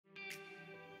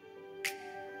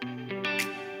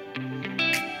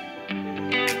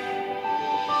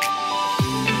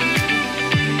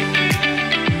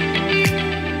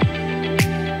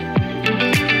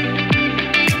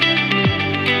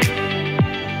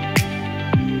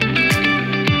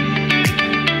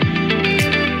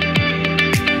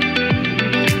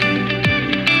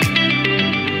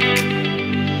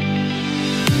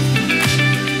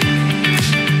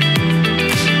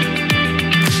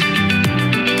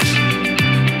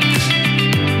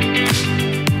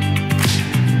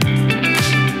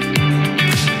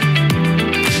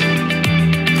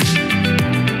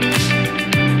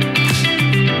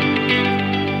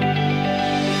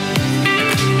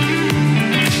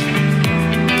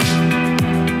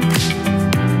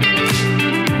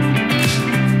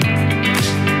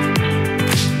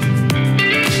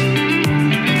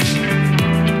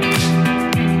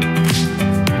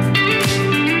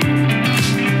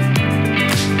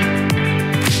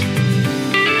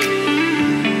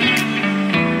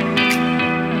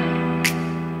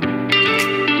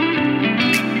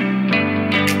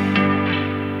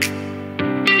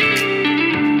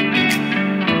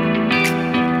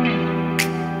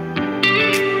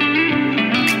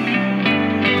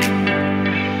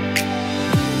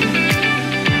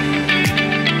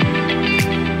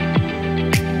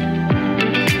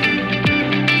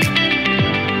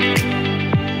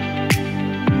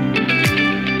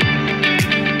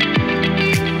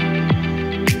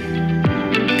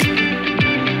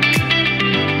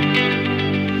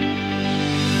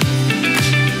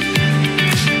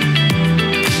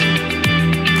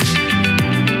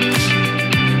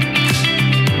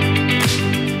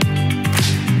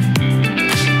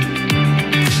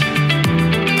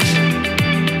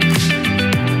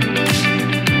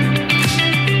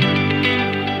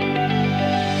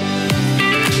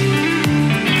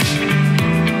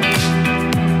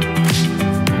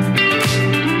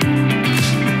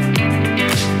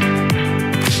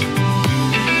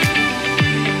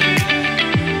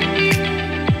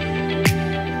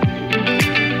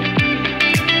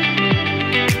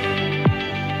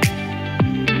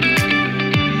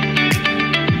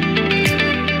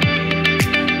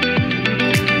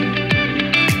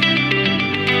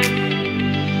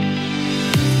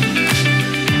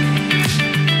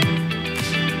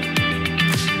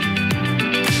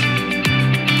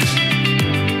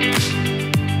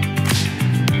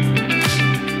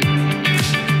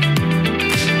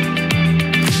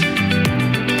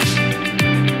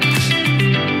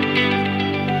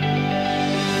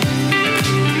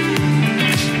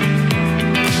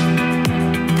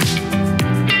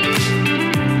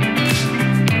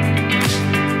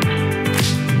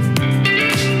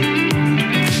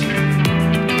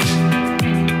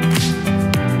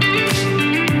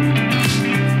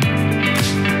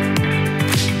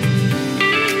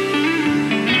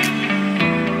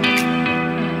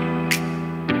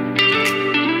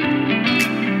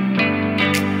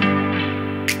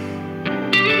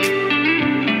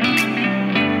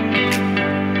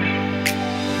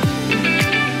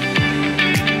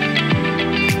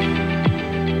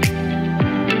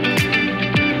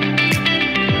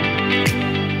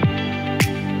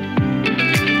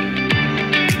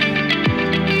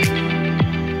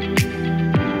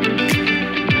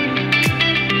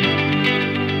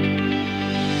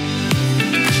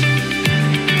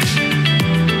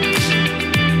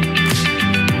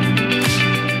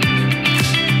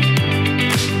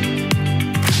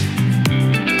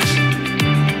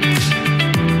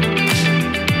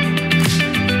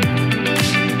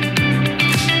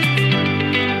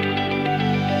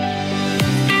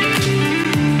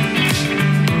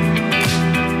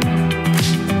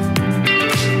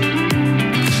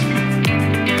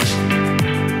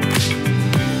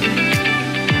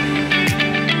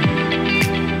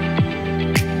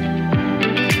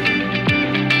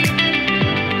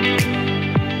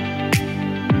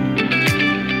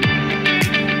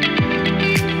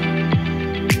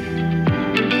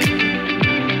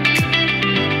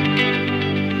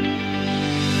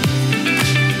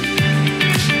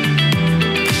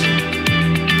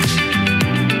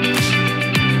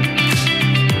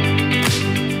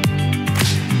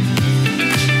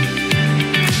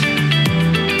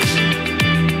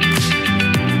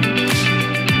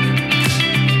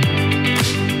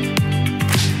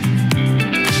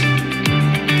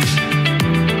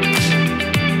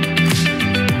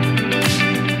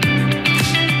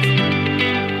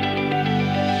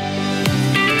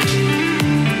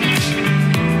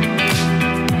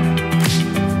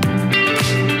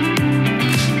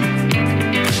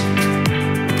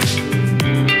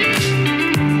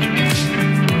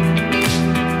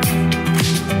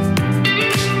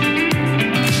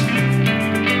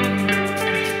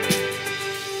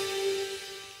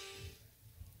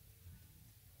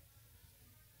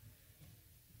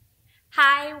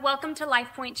Welcome to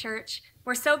Life Point Church.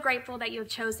 We're so grateful that you have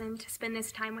chosen to spend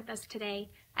this time with us today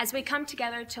as we come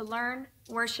together to learn,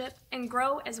 worship, and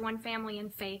grow as one family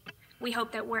in faith. We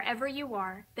hope that wherever you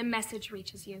are, the message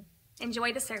reaches you.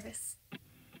 Enjoy the service.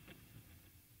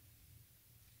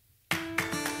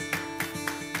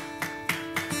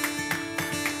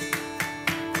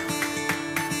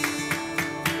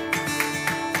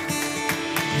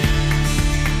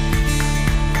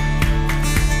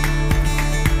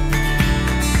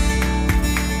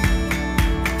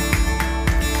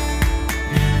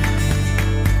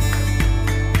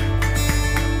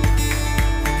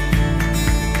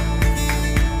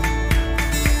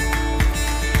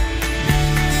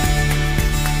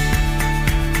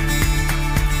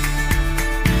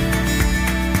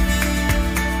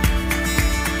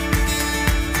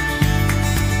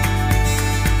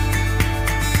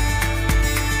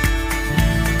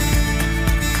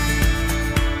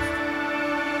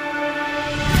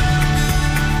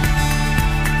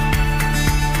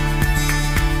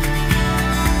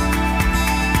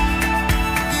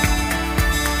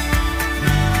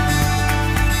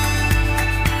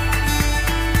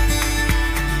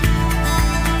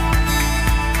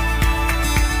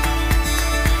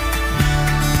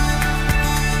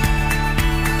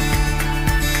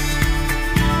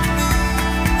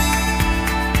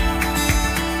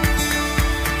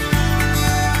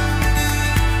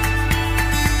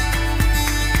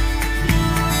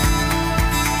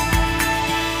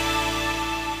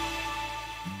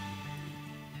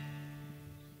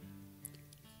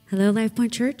 Hello, Life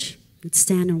Point Church. Let's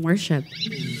stand and worship.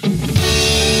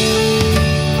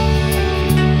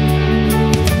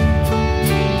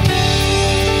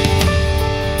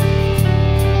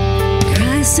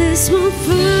 Christ is my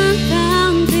firm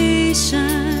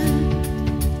foundation,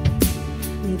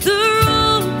 the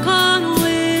rock on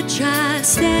which I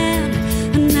stand,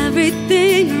 and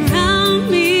everything around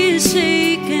me is shaken.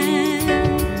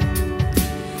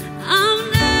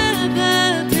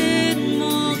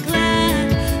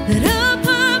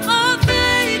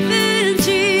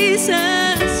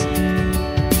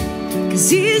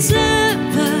 He's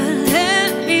never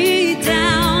let me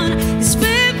down. He's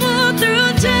faithful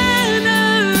through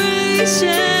generations.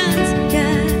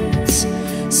 Yes,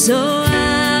 so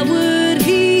I would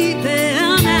heed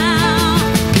him now.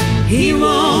 He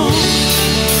won't.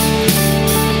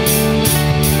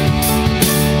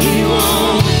 He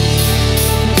won't.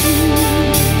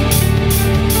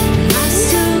 I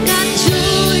still got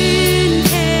joy in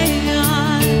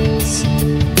chaos.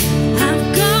 I've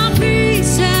got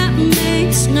peace that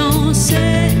makes no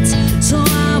sense, so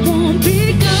I won't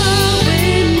be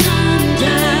going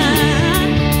under.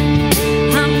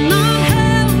 I'm not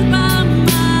held by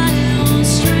my own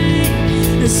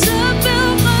strength, as I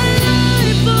built my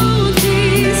life on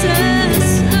Jesus.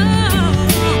 Oh,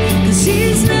 'cause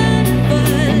He's never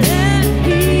let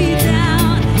me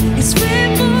down. He's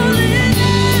faithful in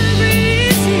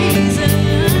every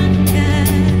season.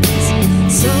 Yes,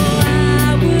 so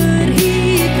I would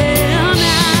heed Him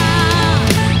now.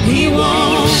 He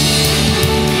won't.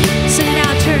 Sing it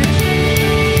out, church.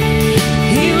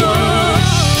 He won't.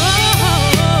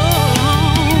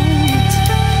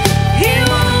 He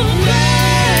won't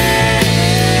fail.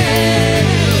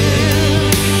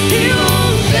 He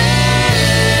won't fail.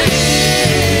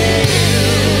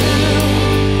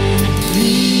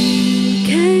 You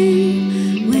came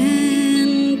when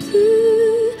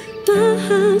blue. My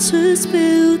house was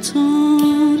built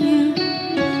on you.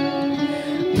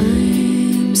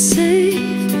 I'm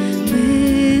safe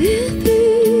with you.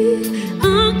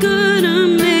 I'm gonna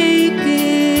make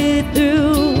it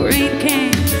through. Rain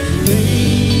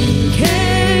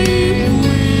came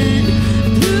when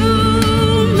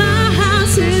blue. My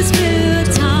house is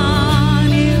built on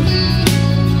you.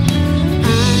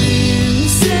 I'm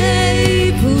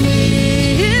safe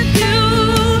with you.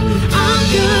 I'm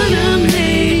gonna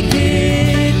make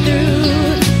it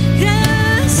through. Yeah.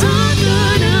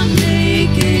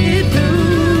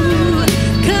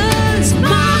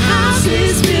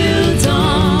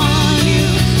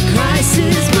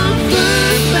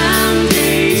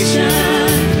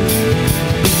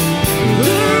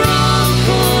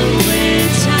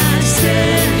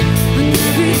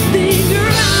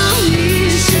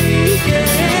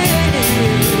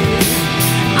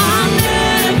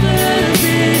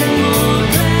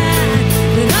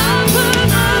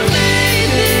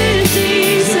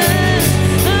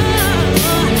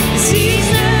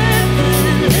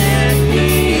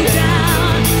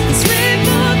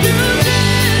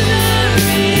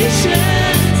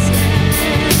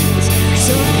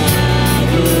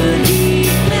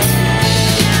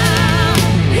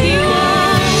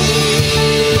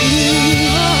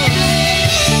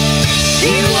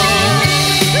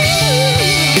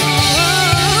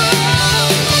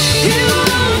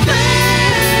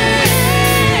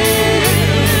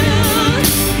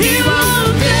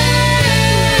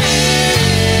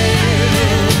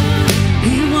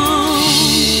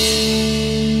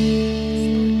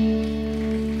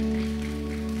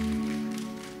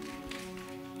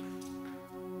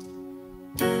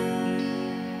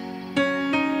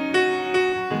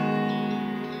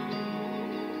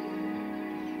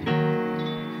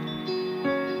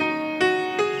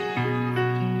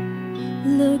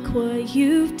 Look what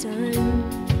you've done.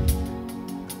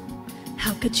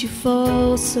 How could you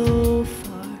fall so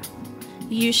far?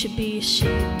 You should be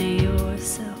ashamed of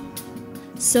yourself.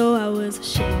 So I was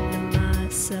ashamed of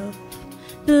myself.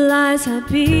 The lies I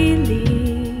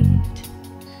believed,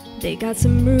 they got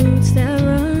some roots that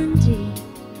run deep.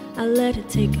 I let it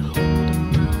take a hold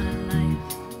of my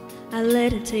life. I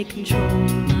let it take control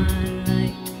of my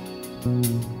life.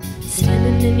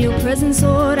 Standing in your presence,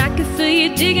 Lord, I can feel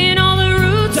you digging all the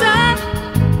roots up.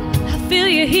 I feel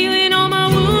you healing all my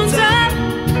wounds up.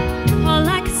 All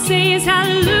I can say is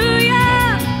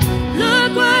hallelujah.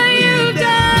 Look what you've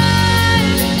done.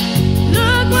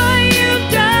 Look what you've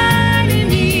done in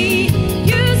me.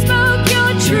 You spoke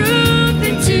your truth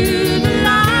into the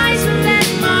lies and let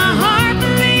my heart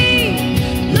believe.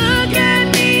 Look at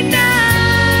me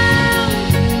now.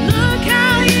 Look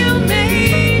how you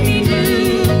made me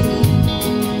new.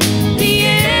 The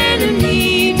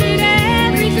enemy did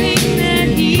everything that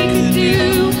he could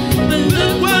do, but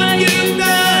look what you've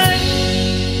done.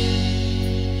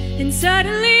 And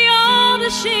suddenly all the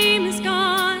shame is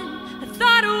gone. I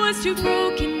thought it was too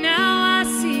broken, now I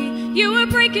see you were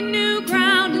breaking new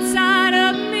ground inside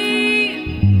of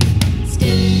me.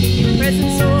 Standing in your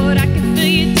presence, Lord, I can feel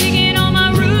you digging all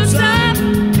my roots up.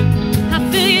 I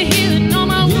feel you healing all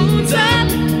my wounds up.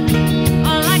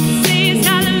 All I can say is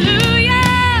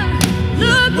hallelujah.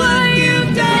 Look what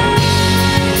you've done.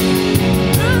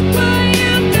 Look what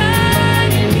you've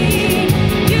done in me.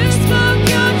 You spoke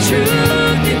your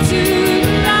truth into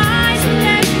the lies and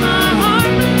let my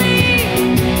heart believe.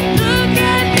 Look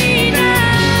at me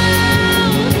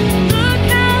now. Look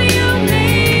how you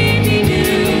made me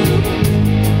new.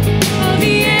 Oh,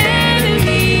 the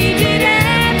enemy did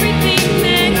everything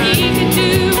that he could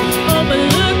do. Oh, but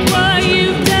look what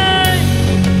you've done.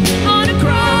 On a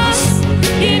cross,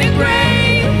 in a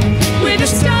grave, with a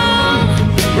stone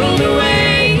rolled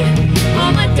away.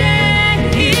 All my debt,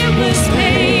 it was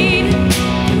paid.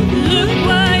 Look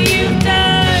what you've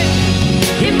done.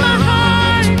 In my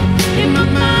heart, in my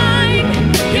mind,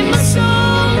 in my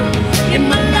soul, in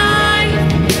my life.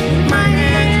 My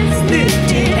hands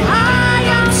lifted high,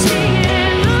 I'm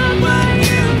singing. Look what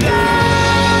you've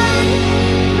done.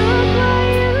 Look what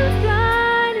you've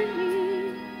done in me.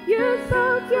 You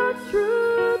spoke your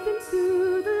truth into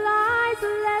the lies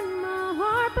and let my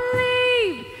heart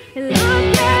believe. And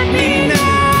look at me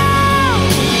now.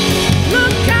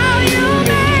 Look how you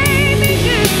made me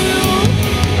new.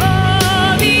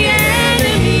 Oh, the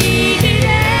enemy did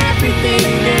everything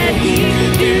that he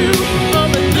could do. Oh,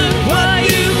 but look what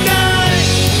you've done.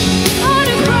 On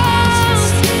a cross,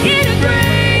 in a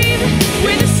grave,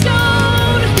 with a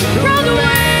stone rolled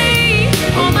away.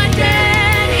 All my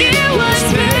debt, it was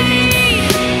paid.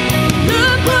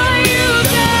 Look what you've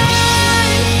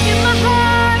done. In my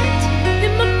heart,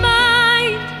 in my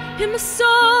mind, in my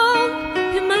soul,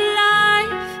 in my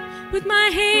life. With my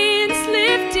hands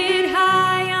lifted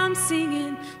high, I'm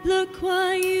singing, look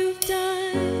what you've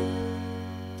done.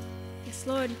 Yes,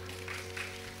 Lord.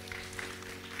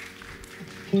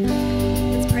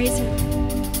 Let's praise him.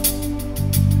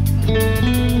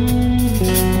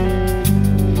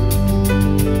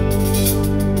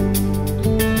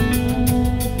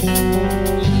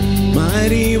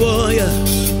 Mighty warrior,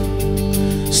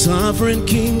 sovereign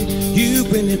king, you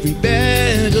win every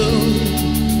battle,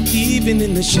 even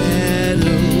in the shadows.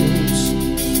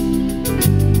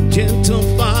 Gentle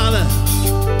father,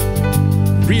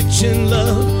 rich in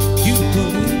love, you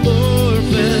call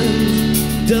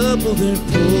orphans, double their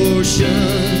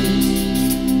portions.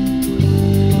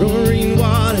 Roaring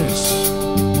waters,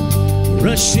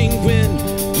 rushing wind,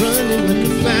 running like a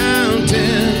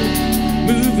fountain,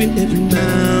 moving every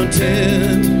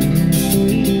mountain.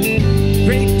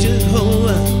 Great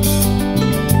Jehovah,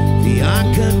 the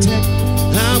architect,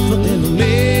 Alpha and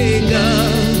Omega,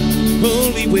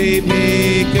 holy way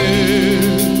maker.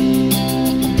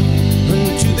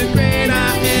 Unto the great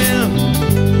I am,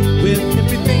 with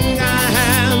everything I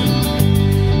have.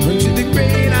 Unto the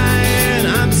great I am,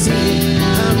 I'm singing,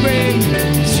 how great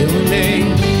is your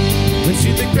name.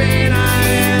 Unto the great I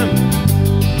am,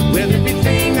 with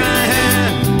everything I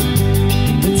have.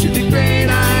 Unto the great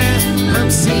I am, I'm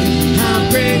singing, how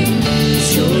great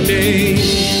is your name.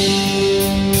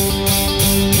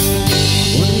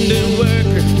 Wonder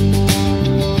worker,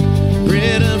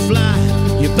 bread of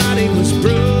life, your body was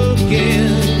broken,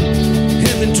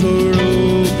 heaven tore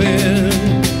open.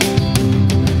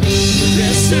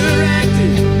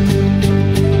 Resurrected,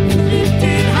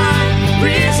 lifted high,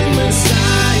 risen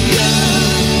Messiah,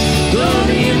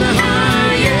 glory in the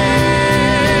highest.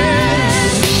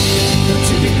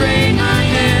 Unto the great I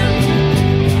am,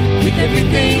 with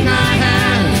everything I have.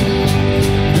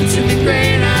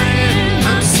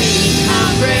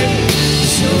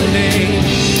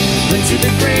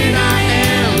 the great I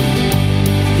am,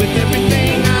 with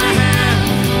everything I have.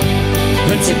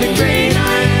 Unto the great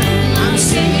I am, I'm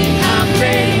singing, I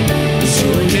praise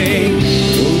your name.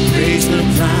 Oh, praise the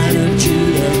Pride of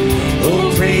Judah.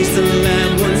 Oh, praise the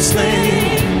Lamb once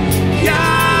slain.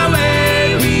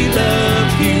 Yahweh, we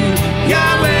love you.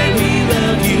 Yahweh, we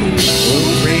love you. Oh,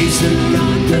 praise the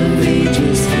God of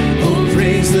ages. Oh,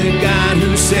 praise the God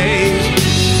who saves.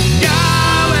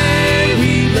 Yahweh,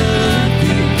 we love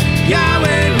you.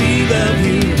 Yahweh, we love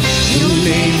you. Your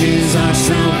name is our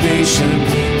salvation.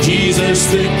 Jesus,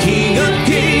 the King of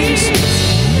Kings.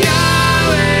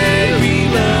 Yahweh, we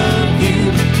love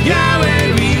you.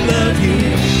 Yahweh, we love you.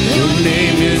 Your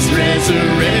name is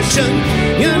resurrection.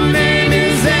 Your name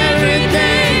is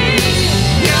everything.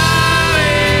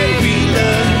 Yahweh, we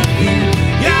love you.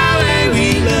 Yahweh, we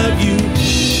love you.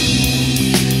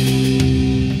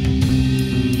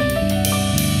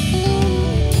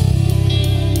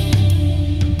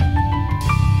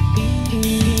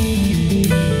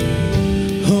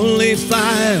 Holy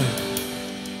fire,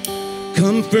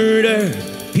 comforter,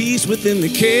 peace within the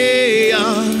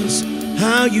chaos,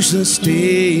 how you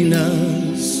sustain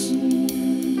us.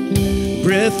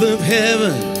 Breath of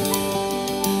heaven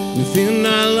within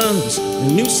our lungs, a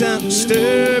new sound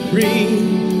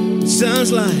stirring.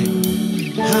 Sounds like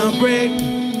how great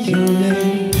your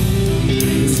name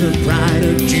is. The Pride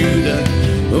of Judah.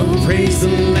 Oh, praise the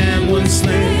Lamb once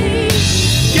slain.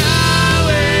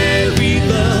 Yahweh, we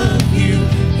love you.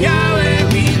 Yahweh,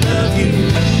 we love you.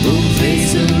 Oh,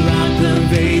 praise the Rock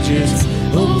of Ages.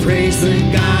 Oh, praise the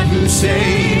God who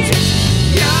saves.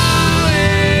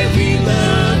 Yahweh, we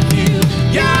love you.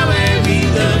 Yahweh, we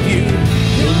love you.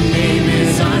 Your name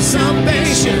is our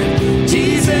salvation.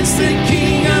 Jesus, the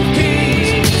King of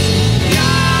Kings.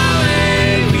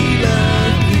 Yahweh, we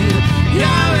love you.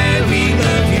 Yahweh, we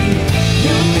love you.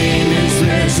 Your name is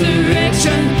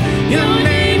resurrection. Your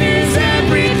name is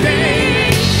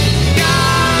everything.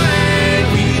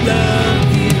 Yahweh, we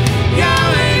love you.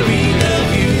 Yahweh, we love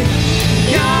you.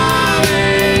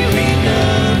 Yahweh, we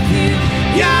love you.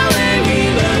 Yahweh, we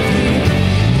love you.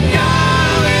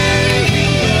 Yahweh, we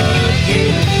love you.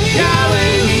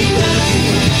 Yahweh, we love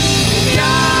you.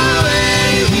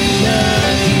 Yahweh, we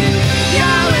love you.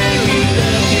 Yahweh, we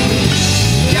love you.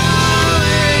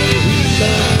 Yahweh, we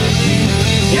love you.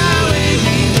 Yahweh,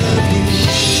 we love you.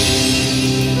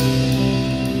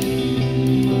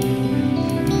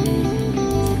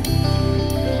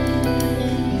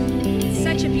 It's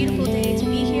such a beautiful day to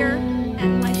be here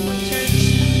at Life Point Church.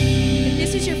 If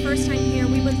this is your first time here,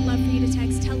 we would love for you to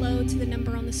text hello to the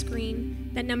number on the screen.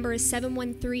 That number is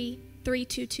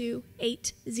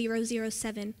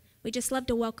 713-322-8007. We just love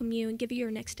to welcome you and give you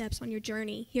your next steps on your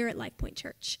journey here at Life Point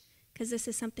Church, because this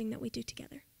is something that we do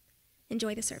together.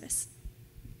 Enjoy the service.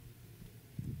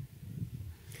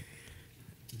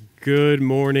 Good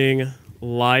morning,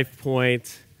 Life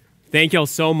Point. Thank y'all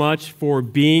so much for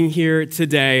being here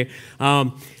today.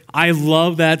 I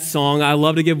love that song. I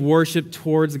love to give worship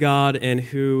towards God and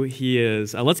who He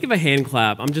is. Let's give a hand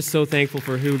clap. I'm just so thankful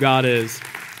for who God is.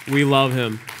 We love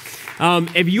Him.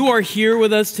 If you are here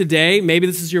with us today, maybe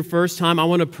this is your first time, I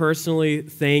want to personally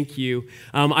thank you.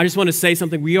 I just want to say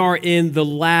something. We are in the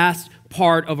last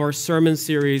part of our sermon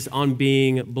series on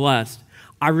being blessed.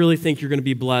 I really think you're going to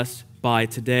be blessed by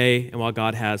today and what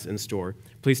God has in store.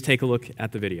 Please take a look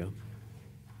at the video.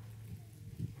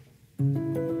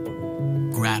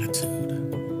 Gratitude.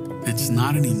 It's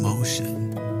not an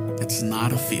emotion. It's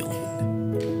not a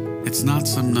feeling. It's not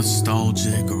some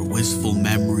nostalgic or wistful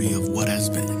memory of what has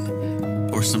been,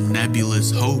 or some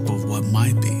nebulous hope of what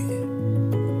might be.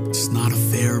 It's not a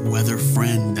fair weather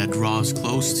friend that draws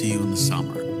close to you in the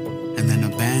summer and then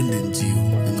abandons you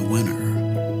in the winter.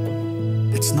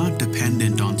 It's not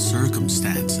dependent on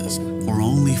circumstances or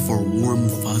only for warm,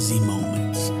 fuzzy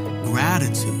moments.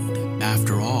 Gratitude,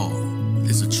 after all,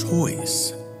 is a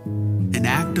choice. An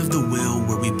act of the will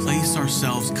where we place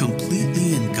ourselves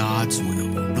completely in God's will,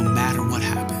 no matter what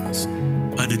happens.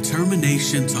 A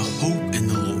determination to hope in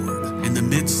the Lord in the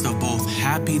midst of both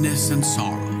happiness and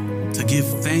sorrow, to give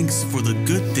thanks for the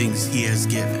good things He has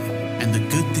given and the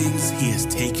good things He has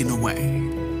taken away.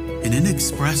 An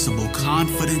inexpressible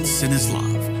confidence in His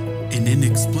love, an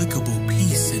inexplicable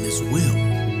peace in His will.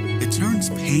 It turns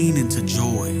pain into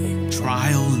joy,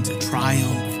 trial into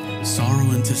triumph, sorrow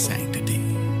into sanctity,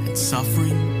 and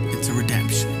suffering into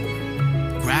redemption.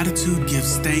 Gratitude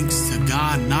gives thanks to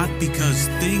God not because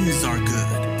things are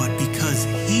good, but because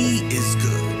He is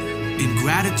good. In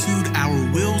gratitude, our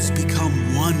wills become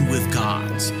one with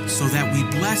God's, so that we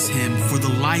bless Him for the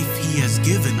life He has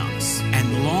given us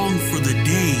and long for the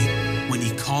day when He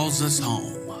calls us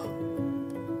home.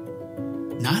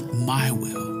 my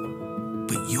will,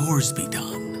 but yours be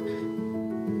done.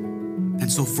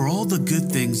 And so for all the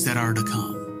good things that are to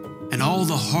come, and all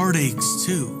the heartaches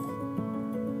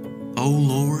too, oh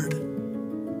Lord,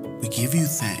 we give you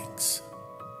thanks.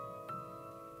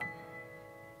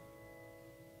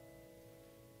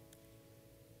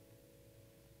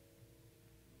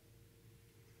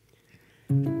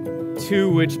 To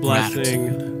which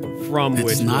blessing, from which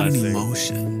blessing. It's not blessing. an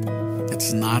emotion.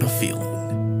 It's not a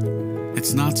feeling.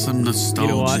 It's not some nostalgic,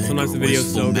 you know what? Sometimes the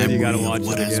video's so good you gotta watch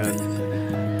what it has again.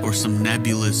 been, or some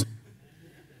nebulous.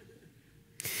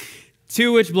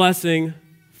 To which blessing,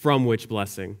 from which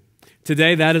blessing.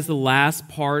 Today, that is the last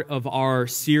part of our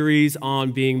series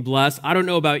on being blessed. I don't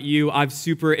know about you, I've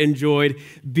super enjoyed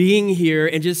being here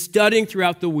and just studying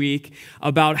throughout the week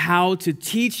about how to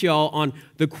teach y'all on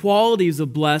the qualities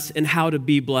of blessed and how to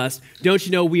be blessed. Don't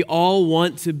you know, we all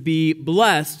want to be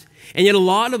blessed, and yet a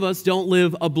lot of us don't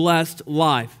live a blessed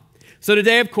life. So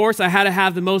today, of course, I had to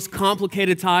have the most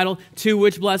complicated title, to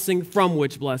which blessing, from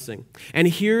which blessing. And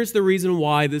here's the reason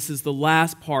why this is the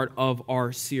last part of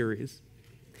our series.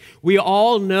 We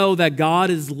all know that God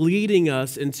is leading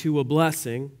us into a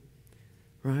blessing,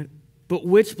 right? But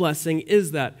which blessing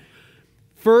is that?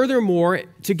 Furthermore,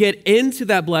 to get into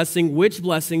that blessing, which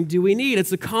blessing do we need?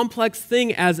 It's a complex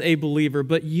thing as a believer,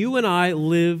 but you and I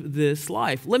live this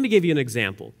life. Let me give you an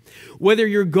example. Whether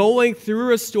you're going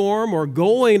through a storm or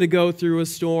going to go through a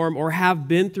storm or have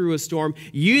been through a storm,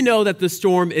 you know that the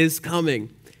storm is coming.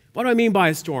 What do I mean by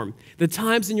a storm? The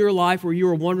times in your life where you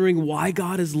are wondering why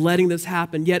God is letting this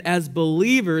happen, yet as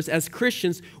believers, as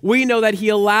Christians, we know that He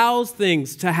allows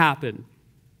things to happen.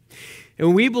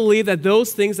 And we believe that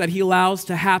those things that He allows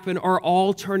to happen are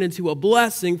all turned into a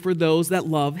blessing for those that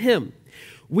love Him.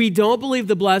 We don't believe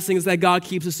the blessing is that God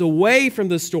keeps us away from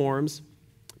the storms,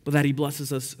 but that He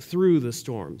blesses us through the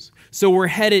storms. So we're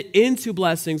headed into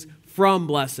blessings from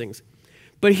blessings.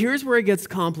 But here's where it gets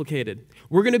complicated.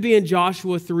 We're going to be in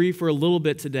Joshua 3 for a little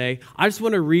bit today. I just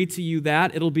want to read to you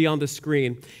that. It'll be on the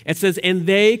screen. It says, "And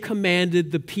they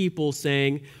commanded the people,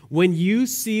 saying, when you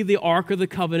see the ark of the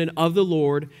covenant of the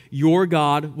Lord, your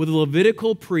God, with the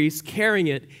Levitical priests carrying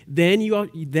it, then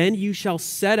you shall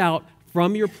set out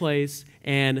from your place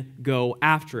and go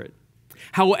after it.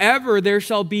 However, there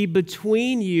shall be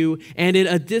between you and it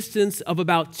a distance of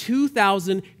about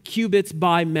 2,000 cubits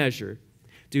by measure.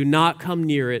 Do not come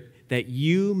near it, that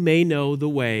you may know the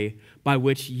way by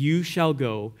which you shall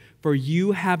go, for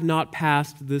you have not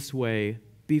passed this way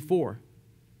before."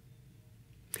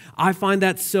 I find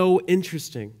that so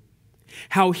interesting.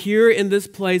 How here in this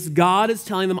place, God is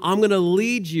telling them, I'm going to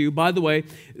lead you. By the way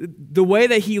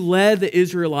that He led the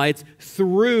Israelites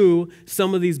through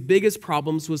some of these biggest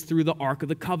problems was through the Ark of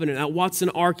the Covenant. Now, what's an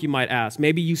ark, you might ask?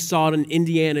 Maybe you saw it in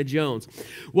Indiana Jones.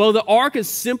 Well, the ark is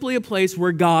simply a place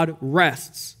where God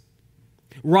rests.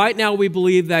 Right now, we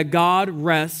believe that God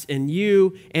rests in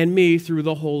you and me through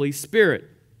the Holy Spirit.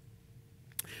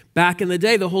 Back in the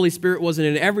day, the Holy Spirit wasn't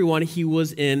in everyone. He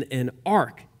was in an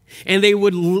ark. And they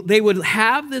would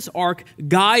have this ark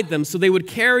guide them. So they would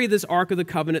carry this Ark of the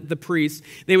Covenant, the priests.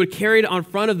 They would carry it on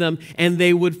front of them, and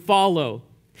they would follow.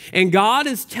 And God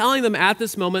is telling them at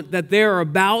this moment that they are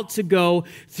about to go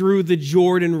through the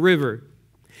Jordan River.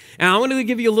 And I'm going to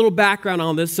give you a little background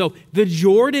on this. So the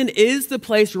Jordan is the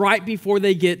place right before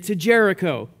they get to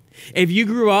Jericho. If you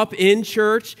grew up in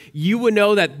church, you would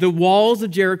know that the walls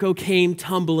of Jericho came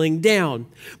tumbling down.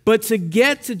 But to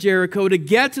get to Jericho, to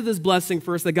get to this blessing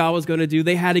first that God was going to do,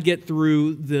 they had to get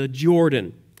through the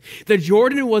Jordan. The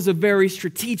Jordan was a very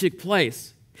strategic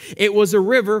place. It was a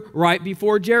river right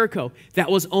before Jericho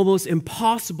that was almost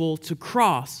impossible to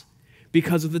cross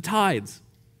because of the tides.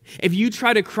 If you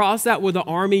try to cross that with an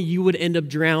army, you would end up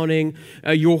drowning.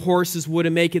 Your horses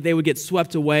wouldn't make it. They would get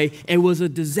swept away. It was a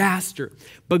disaster.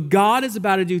 But God is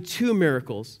about to do two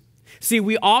miracles. See,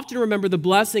 we often remember the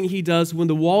blessing He does when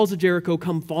the walls of Jericho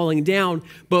come falling down,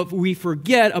 but we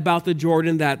forget about the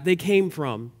Jordan that they came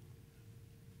from.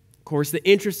 Of course, the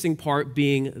interesting part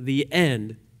being the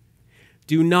end.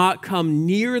 Do not come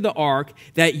near the ark,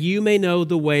 that you may know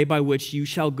the way by which you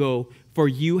shall go, for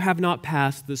you have not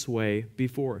passed this way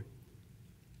before.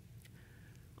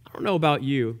 I don't know about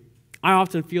you. I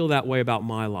often feel that way about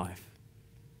my life.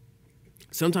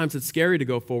 Sometimes it's scary to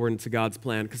go forward into God's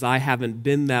plan because I haven't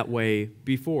been that way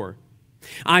before.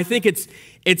 I think it's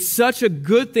such a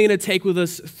good thing to take with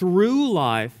us through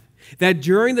life that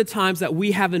during the times that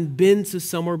we haven't been to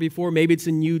somewhere before, maybe it's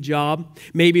a new job,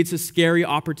 maybe it's a scary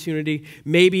opportunity,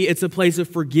 maybe it's a place of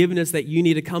forgiveness that you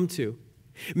need to come to.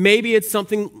 Maybe it's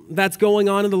something that's going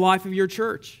on in the life of your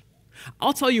church.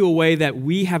 I'll tell you a way that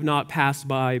we have not passed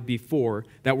by before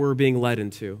that we're being led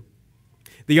into.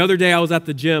 The other day I was at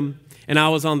the gym, and I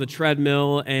was on the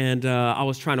treadmill, and I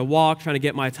was trying to walk, trying to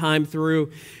get my time through,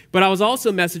 but I was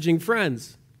also messaging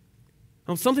friends.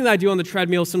 Something that I do on the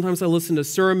treadmill, sometimes I listen to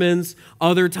sermons,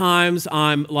 other times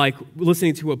I'm like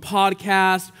listening to a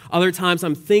podcast, other times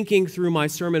I'm thinking through my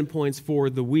sermon points for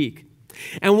the week.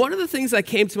 And one of the things that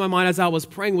came to my mind as I was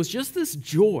praying was just this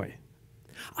joy.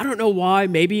 I don't know why,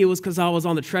 maybe it was because I was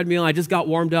on the treadmill and I just got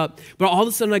warmed up, but all of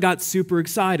a sudden I got super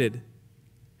excited.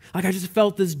 Like I just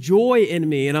felt this joy in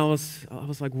me, and I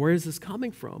was like, where is this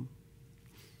coming from?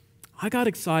 I got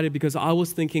excited because I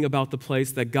was thinking about the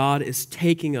place that God is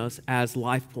taking us as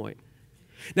Life Point.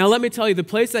 Now, let me tell you, the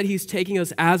place that he's taking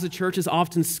us as a church is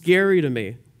often scary to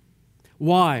me.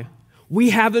 Why?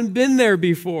 We haven't been there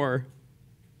before.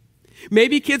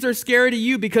 Maybe kids are scary to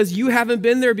you because you haven't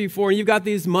been there before, and you've got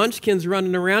these munchkins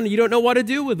running around and you don't know what to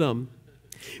do with them.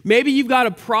 Maybe you've got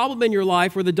a problem in your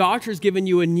life where the doctor's given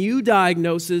you a new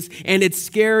diagnosis and it's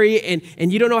scary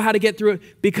and you don't know how to get through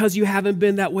it because you haven't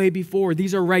been that way before.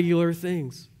 These are regular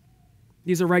things.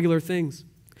 These are regular things.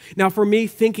 Now, for me,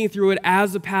 thinking through it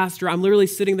as a pastor, I'm literally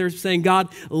sitting there saying, God,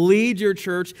 lead your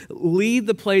church, lead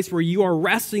the place where you are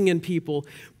resting in people.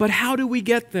 But how do we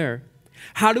get there?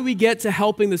 How do we get to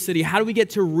helping the city? How do we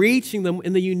get to reaching them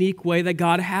in the unique way that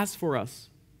God has for us?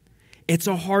 It's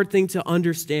a hard thing to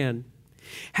understand.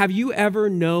 Have you ever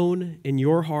known in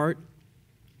your heart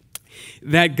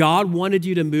that God wanted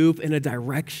you to move in a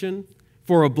direction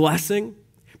for a blessing,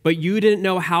 but you didn't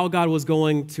know how God was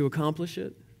going to accomplish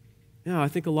it? Yeah, I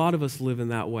think a lot of us live in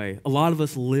that way. A lot of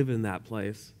us live in that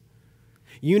place.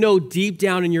 You know deep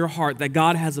down in your heart that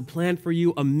God has a plan for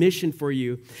you, a mission for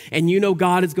you, and you know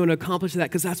God is going to accomplish that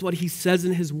because that's what he says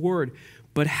in his word.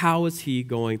 But how is he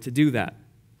going to do that?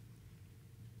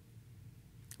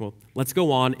 Well, let's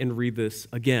go on and read this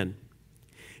again.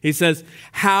 He says,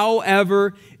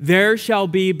 however, there shall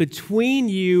be between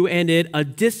you and it a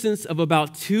distance of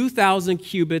about 2,000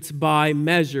 cubits by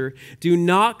measure. Do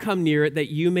not come near it,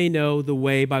 that you may know the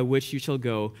way by which you shall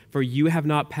go, for you have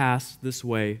not passed this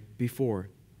way before.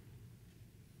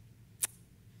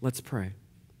 Let's pray.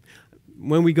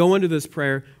 When we go into this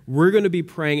prayer, we're going to be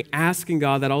praying, asking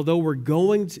God that although we're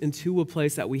going into a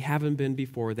place that we haven't been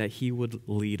before, that he would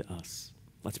lead us.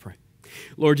 Let's pray.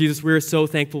 Lord Jesus, we are so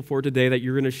thankful for today that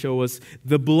you're going to show us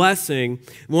the blessing,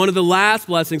 one of the last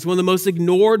blessings, one of the most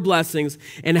ignored blessings,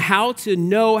 and how to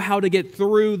know how to get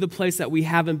through the place that we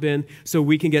haven't been so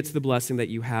we can get to the blessing that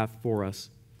you have for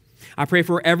us. I pray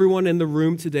for everyone in the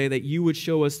room today that you would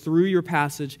show us through your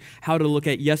passage how to look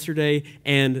at yesterday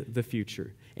and the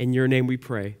future. In your name we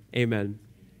pray. Amen.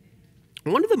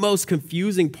 One of the most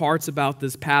confusing parts about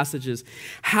this passage is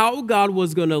how God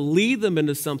was going to lead them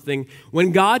into something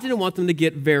when God didn't want them to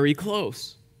get very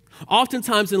close.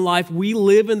 Oftentimes in life, we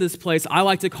live in this place, I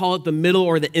like to call it the middle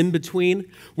or the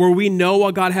in-between, where we know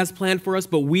what God has planned for us,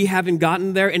 but we haven't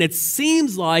gotten there. And it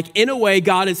seems like, in a way,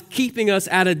 God is keeping us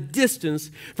at a distance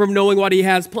from knowing what he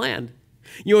has planned.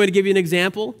 You want me to give you an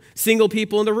example? Single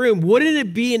people in the room. Wouldn't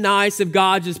it be nice if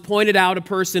God just pointed out a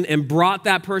person and brought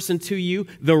that person to you,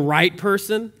 the right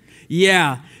person?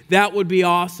 Yeah, that would be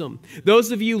awesome.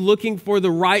 Those of you looking for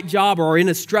the right job or in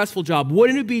a stressful job,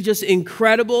 wouldn't it be just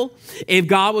incredible if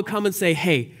God would come and say,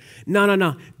 hey,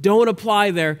 no, don't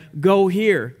apply there, go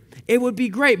here. It would be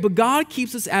great, but God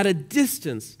keeps us at a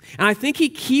distance. And I think he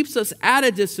keeps us at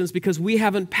a distance because we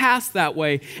haven't passed that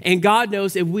way. And God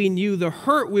knows if we knew the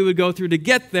hurt we would go through to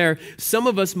get there, some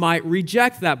of us might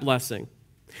reject that blessing.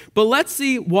 But let's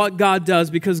see what God does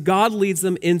because God leads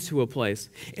them into a place.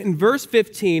 In verse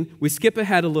 15, we skip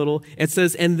ahead a little. It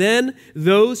says, and then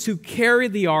those who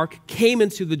carried the ark came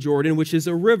into the Jordan, which is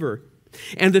a river.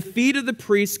 And the feet of the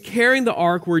priests carrying the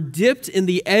ark were dipped in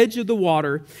the edge of the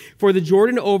water, for the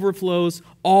Jordan overflows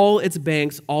all its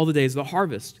banks all the days of the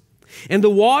harvest. And the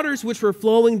waters which were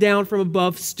flowing down from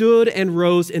above stood and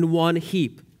rose in one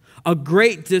heap, a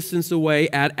great distance away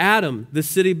at Adam, the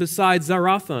city beside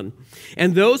Zarethan.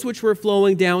 And those which were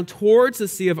flowing down towards the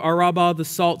sea of Arabah, the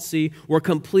salt sea, were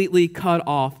completely cut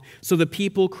off, so the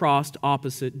people crossed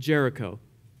opposite Jericho.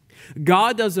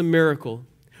 God does a miracle.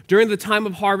 During the time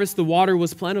of harvest, the water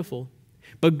was plentiful,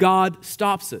 but God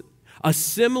stops it. A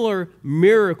similar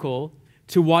miracle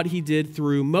to what he did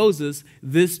through Moses,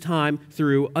 this time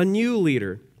through a new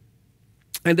leader.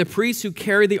 And the priests who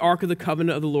carried the ark of the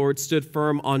covenant of the Lord stood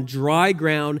firm on dry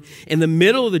ground in the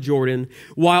middle of the Jordan,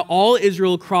 while all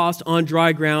Israel crossed on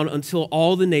dry ground until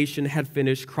all the nation had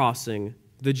finished crossing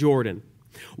the Jordan.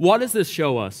 What does this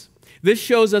show us? This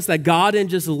shows us that God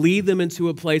didn't just lead them into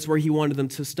a place where he wanted them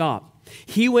to stop.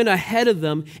 He went ahead of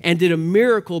them and did a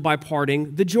miracle by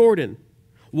parting the Jordan.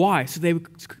 Why?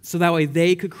 So that way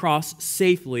they could cross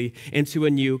safely into a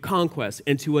new conquest,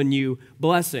 into a new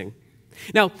blessing.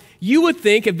 Now, you would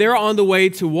think if they're on the way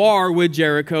to war with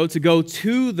Jericho to go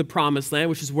to the promised land,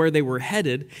 which is where they were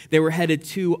headed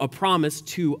to a promise,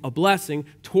 to a blessing,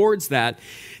 towards that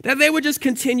they would just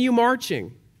continue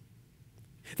marching.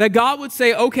 That God would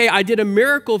say, okay, I did a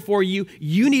miracle for you.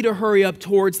 You need to hurry up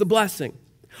towards the blessing.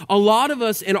 A lot of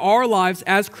us in our lives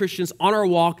as Christians on our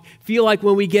walk feel like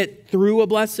when we get through a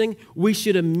blessing, we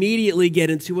should immediately get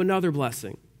into another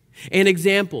blessing. An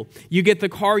example, you get the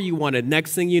car you wanted.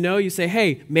 Next thing you know, you say,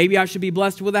 hey, maybe I should be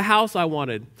blessed with a house I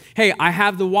wanted. Hey, I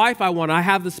have the wife I want. I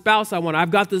have the spouse I want.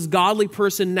 I've got this godly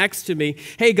person next to me.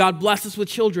 Hey, God bless us with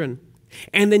children.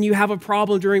 And then you have a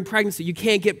problem during pregnancy. You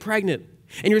can't get pregnant.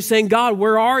 And you're saying, God,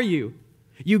 where are you?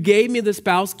 You gave me the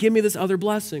spouse. Give me this other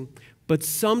blessing. But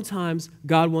sometimes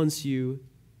God wants you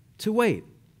to wait.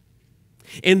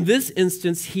 In this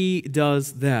instance, he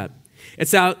does that. It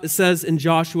says in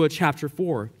Joshua chapter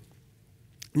 4,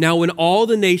 now when all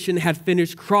the nation had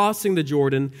finished crossing the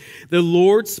Jordan, the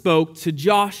Lord spoke to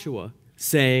Joshua,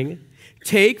 saying,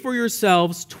 take for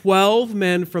yourselves 12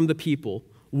 men from the people,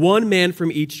 1 man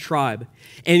from each tribe,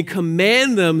 and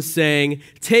command them, saying,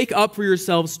 take up for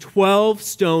yourselves 12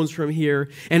 stones from here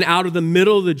and out of the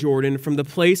middle of the Jordan, from the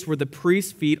place where the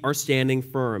priest's feet are standing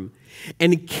firm,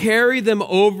 and carry them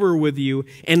over with you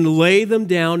and lay them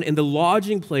down in the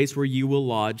lodging place where you will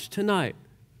lodge tonight.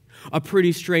 A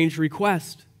pretty strange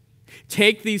request.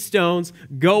 Take these stones,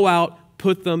 go out,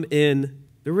 put them in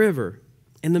the river,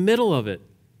 in the middle of it.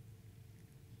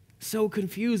 So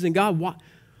confusing. God,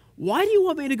 why do you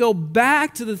want me to go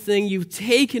back to the thing you've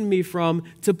taken me from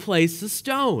to place the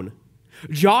stone?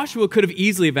 Joshua could have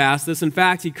easily have asked this. In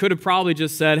fact, he could have probably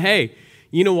just said, hey,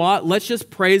 you know what? Let's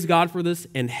just praise God for this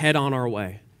and head on our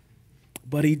way.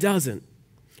 But he doesn't.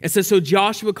 It says, so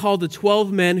Joshua called the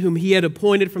 12 men whom he had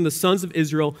appointed from the sons of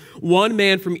Israel, 1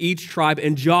 man from each tribe,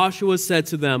 and Joshua said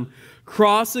to them,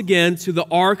 cross again to the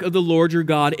ark of the Lord your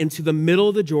God into the middle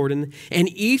of the Jordan, and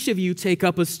each of you take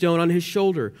up a stone on his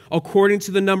shoulder, according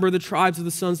to the number of the tribes of the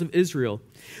sons of Israel.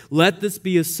 Let this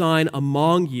be a sign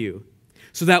among you,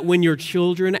 so that when your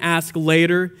children ask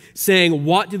later, saying,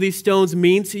 what do these stones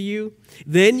mean to you?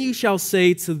 Then you shall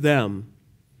say to them,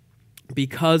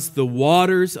 because the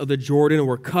waters of the Jordan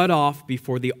were cut off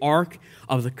before the ark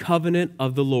of the covenant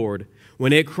of the Lord.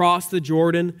 When it crossed the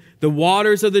Jordan, the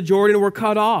waters of the Jordan were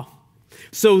cut off.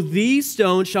 So these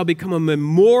stones shall become a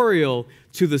memorial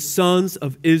to the sons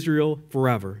of Israel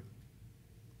forever.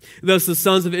 Thus the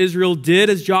sons of Israel did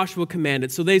as Joshua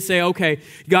commanded. So they say, okay,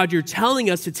 God, you're telling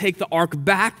us to take the ark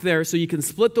back there so you can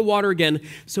split the water again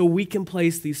so we can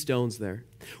place these stones there.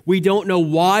 We don't know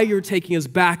why you're taking us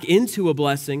back into a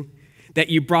blessing that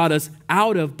you brought us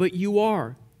out of, but you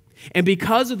are. And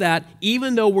because of that,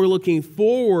 even though we're looking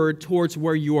forward towards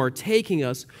where you are taking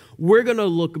us, we're going to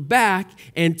look back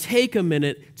and take a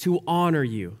minute to honor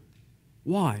you.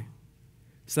 Why?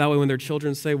 So that way when their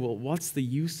children say, well, what's the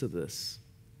use of this?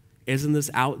 Isn't this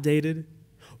outdated?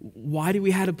 Why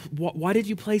did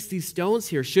you place these stones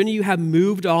here? Shouldn't you have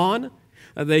moved on?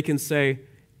 They can say,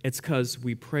 it's because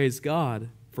we praise God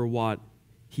for what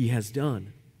he has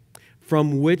done.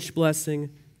 From which blessing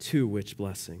to which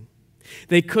blessing?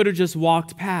 They could have just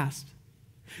walked past.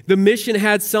 The mission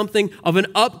had something of an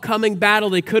upcoming battle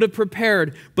they could have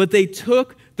prepared, but they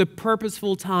took the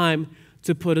purposeful time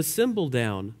to put a symbol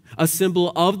down, a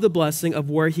symbol of the blessing of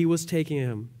where he was taking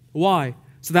him. Why?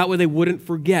 So that way they wouldn't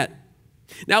forget.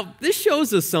 Now, this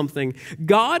shows us something.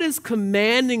 God is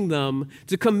commanding them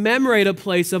to commemorate a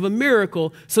place of a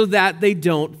miracle so that they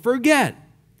don't forget.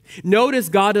 Notice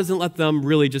God doesn't let them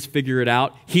really just figure it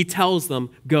out. He tells them,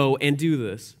 go and do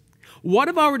this. What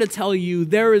if I were to tell you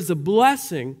there is a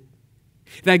blessing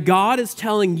that God is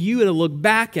telling you to look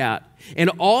back at,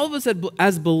 and all of us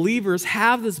as believers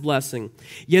have this blessing,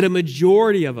 yet a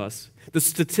majority of us, the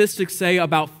statistics say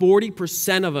about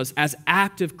 40% of us as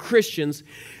active Christians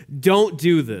don't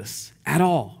do this at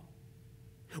all.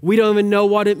 We don't even know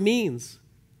what it means.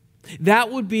 That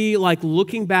would be like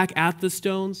looking back at the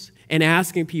stones and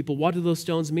asking people, what do those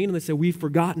stones mean? And they say, we've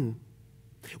forgotten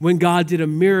when God did a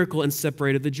miracle and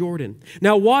separated the Jordan.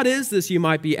 Now, what is this, you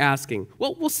might be asking?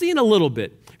 Well, we'll see in a little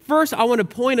bit. First, I want to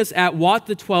point us at what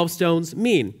the 12 stones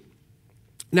mean.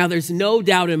 Now, there's no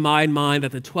doubt in my mind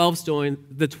that the 12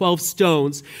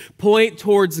 stones point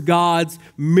towards God's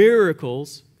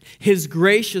miracles, his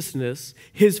graciousness,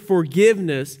 his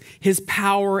forgiveness, his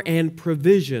power and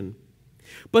provision.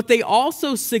 But they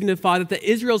also signify that the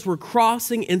Israelites were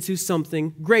crossing into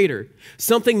something greater,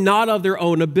 something not of their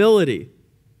own ability.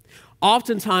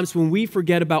 Oftentimes, when we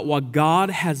forget about what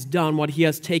God has done, what he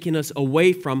has taken us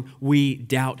away from, we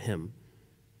doubt him.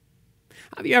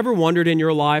 Have you ever wondered in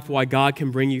your life why God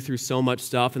can bring you through so much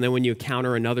stuff, and then when you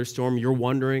encounter another storm, you're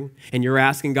wondering, and you're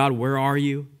asking God, where are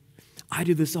you? I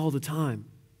do this all the time.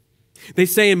 They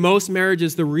say in most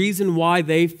marriages, the reason why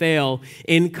they fail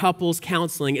in couples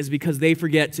counseling is because they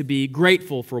forget to be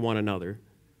grateful for one another.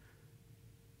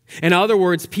 In other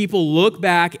words, people look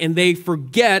back and they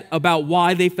forget about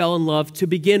why they fell in love to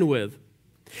begin with.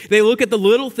 They look at the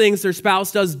little things their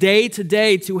spouse does day to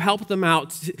day to help them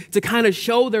out, to kind of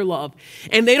show their love.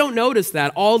 And they don't notice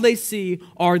that. All they see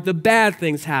are the bad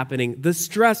things happening, the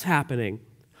stress happening.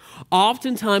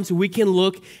 Oftentimes, we can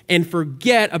look and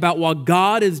forget about what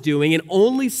God is doing and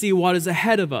only see what is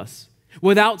ahead of us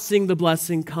without seeing the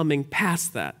blessing coming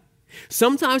past that.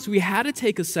 Sometimes we had to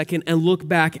take a second and look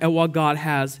back at what God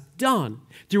has done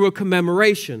through a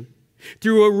commemoration,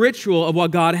 through a ritual of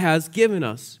what God has given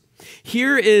us.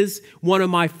 Here is one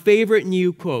of my favorite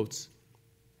new quotes.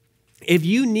 If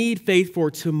you need faith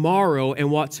for tomorrow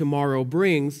and what tomorrow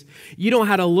brings, you don't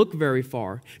have to look very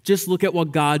far. Just look at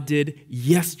what God did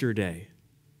yesterday.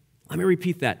 Let me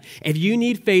repeat that. If you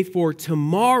need faith for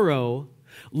tomorrow,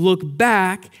 look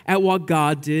back at what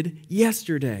God did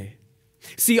yesterday.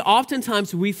 See,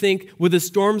 oftentimes we think with the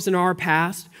storms in our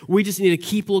past, we just need to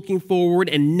keep looking forward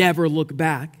and never look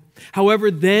back. However,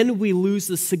 then we lose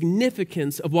the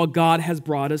significance of what God has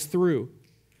brought us through.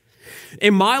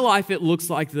 In my life, it looks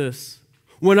like this.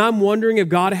 When I'm wondering if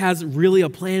God has really a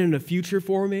plan and a future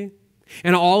for me,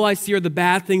 and all I see are the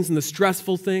bad things and the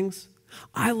stressful things,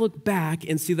 I look back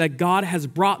and see that God has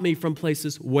brought me from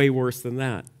places way worse than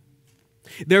that.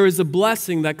 There is a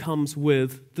blessing that comes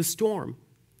with the storm.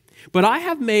 But I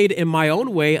have made in my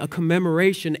own way a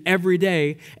commemoration every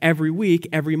day, every week,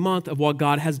 every month of what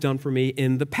God has done for me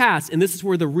in the past. And this is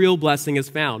where the real blessing is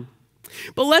found.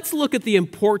 But let's look at the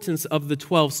importance of the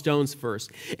 12 stones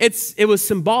first. It was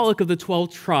symbolic of the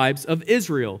 12 tribes of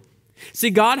Israel. See,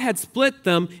 God had split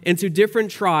them into different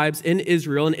tribes in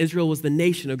Israel, and Israel was the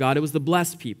nation of God. It was the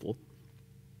blessed people.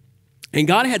 And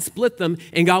God had split them,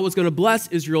 and God was going to bless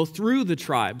Israel through the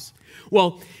tribes.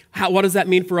 Well, what does that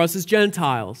mean for us as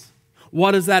Gentiles?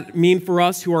 What does that mean for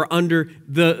us who are under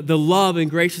the love and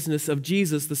graciousness of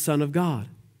Jesus, the Son of God?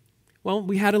 Well,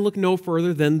 we had to look no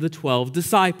further than the 12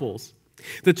 disciples.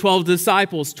 The 12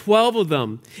 disciples, 12 of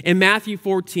them. In Matthew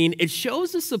 14, it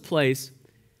shows us a place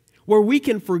where we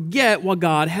can forget what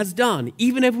God has done,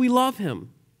 even if we love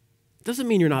him. Doesn't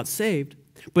mean you're not saved,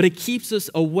 but it keeps us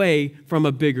away from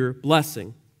a bigger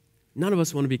blessing. None of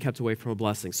us want to be kept away from a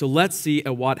blessing. So let's see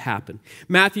at what happened.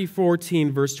 Matthew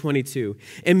 14, verse 22.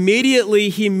 Immediately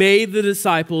he made the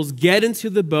disciples get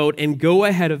into the boat and go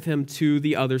ahead of him to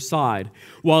the other side,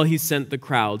 while he sent the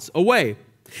crowds away.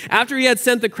 After he had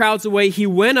sent the crowds away, he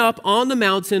went up on the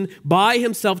mountain by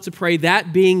himself to pray,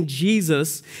 that being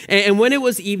Jesus. And when it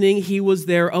was evening, he was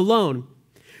there alone.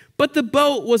 But the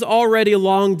boat was already a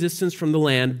long distance from the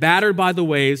land, battered by the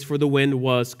waves, for the wind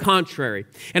was contrary.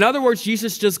 In other words,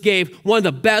 Jesus just gave one of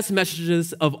the best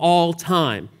messages of all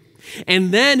time.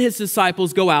 And then his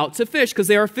disciples go out to fish because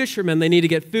they are fishermen. They need to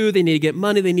get food, they need to get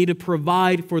money, they need to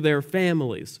provide for their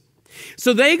families.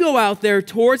 So they go out there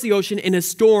towards the ocean and a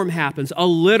storm happens, a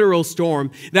literal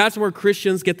storm. That's where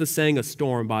Christians get the saying a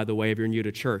storm, by the way, if you're new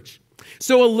to church.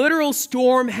 So a literal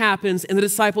storm happens, and the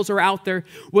disciples are out there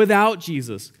without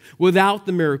Jesus, without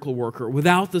the miracle worker,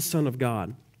 without the Son of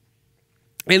God.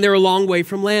 And they're a long way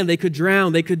from land. They could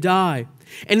drown, they could die.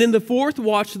 And in the fourth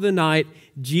watch of the night,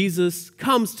 Jesus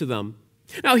comes to them.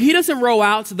 Now, he doesn't row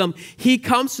out to them. He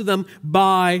comes to them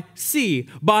by sea,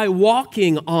 by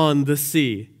walking on the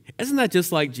sea. Isn't that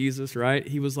just like Jesus, right?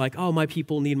 He was like, oh, my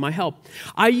people need my help.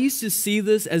 I used to see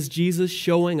this as Jesus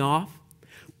showing off,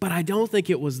 but I don't think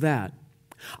it was that.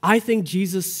 I think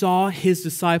Jesus saw his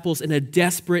disciples in a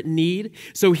desperate need,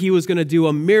 so he was going to do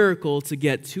a miracle to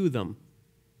get to them.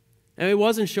 And it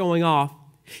wasn't showing off.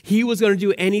 He was going to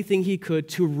do anything he could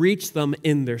to reach them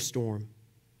in their storm.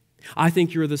 I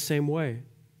think you're the same way.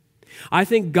 I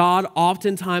think God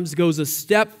oftentimes goes a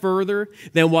step further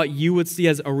than what you would see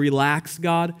as a relaxed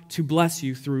God to bless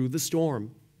you through the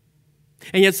storm.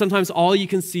 And yet sometimes all you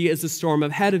can see is the storm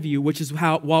ahead of you, which is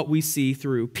what we see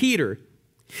through Peter.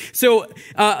 So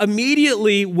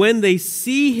immediately when they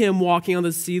see him walking on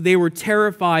the sea, they were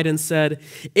terrified and said,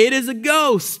 "It is a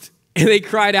ghost!" And they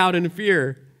cried out in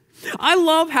fear. I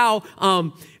love how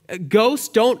ghosts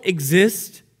don't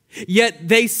exist, yet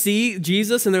they see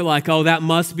Jesus and they're like, oh, that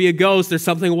must be a ghost. There's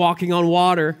something walking on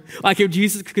water. Like if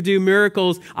Jesus could do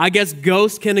miracles, I guess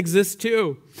ghosts can exist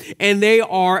too. And they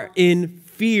are in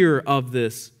fear of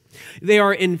this. They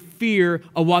are in fear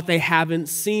of what they haven't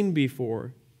seen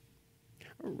before.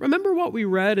 Remember what we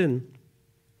read in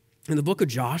the book of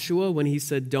Joshua when he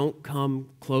said, don't come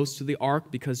close to the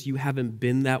ark because you haven't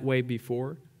been that way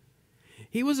before?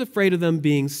 He was afraid of them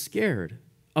being scared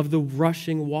of the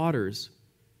rushing waters.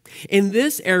 In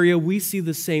this area, we see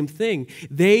the same thing.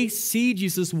 They see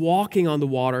Jesus walking on the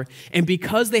water, and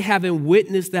because they haven't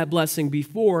witnessed that blessing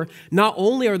before, not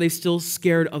only are they still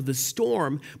scared of the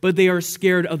storm, but they are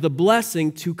scared of the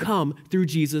blessing to come through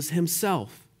Jesus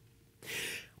himself.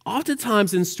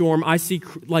 Oftentimes in storm, I see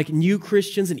like new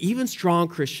Christians and even strong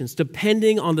Christians,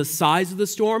 depending on the size of the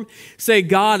storm, say,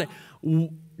 God,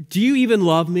 do you even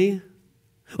love me?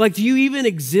 Like, do you even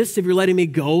exist if you're letting me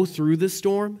go through this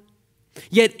storm?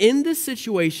 Yet in this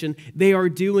situation, they are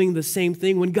doing the same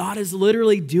thing when God is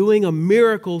literally doing a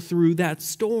miracle through that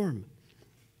storm.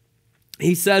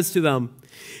 He says to them,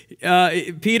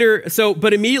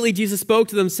 but immediately Jesus spoke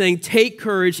to them saying, take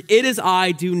courage, it is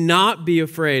I, do not be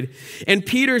afraid. And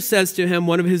Peter says to him,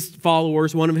 one of his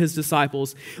followers, one of his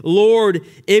disciples, Lord,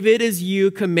 if it is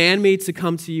you, command me to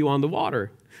come to you on the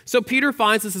water. So Peter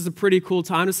finds this as a pretty cool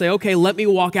time to say, okay, let me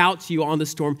walk out to you on the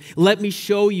storm. Let me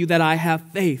show you that I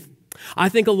have faith. I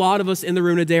think a lot of us in the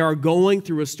room today are going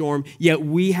through a storm, yet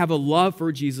we have a love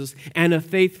for Jesus and a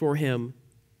faith for him,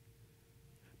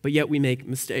 but yet we make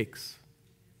mistakes.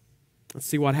 Let's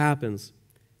see what happens.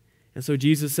 And so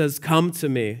Jesus says, come to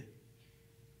me.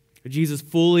 Jesus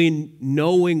fully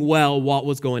knowing well what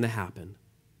was going to happen.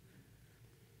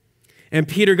 And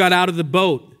Peter got out of the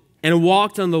boat and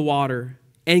walked on the water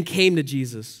and came to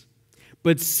Jesus.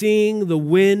 But seeing the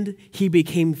wind, he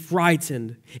became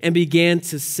frightened and began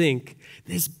to sink.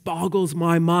 This boggles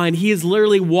my mind. He is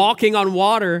literally walking on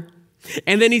water,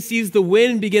 and then he sees the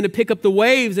wind begin to pick up the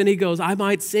waves, and he goes, I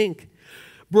might sink.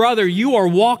 Brother, you are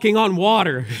walking on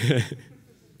water.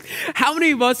 How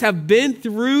many of us have been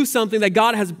through something that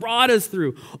God has brought us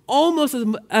through? Almost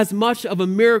as much of a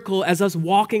miracle as us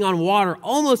walking on water,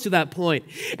 almost to that point.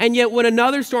 And yet when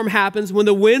another storm happens, when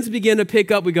the winds begin to pick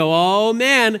up, we go, oh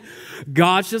man,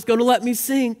 God's just going to let me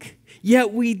sink.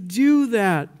 Yet we do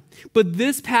that. But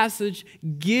this passage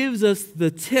gives us the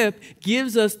tip,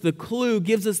 gives us the clue,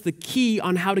 gives us the key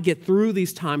on how to get through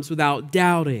these times without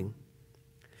doubting.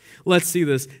 Let's see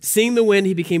this. Seeing the wind,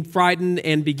 he became frightened,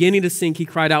 and beginning to sink, he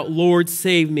cried out, Lord,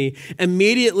 save me.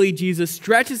 Immediately, Jesus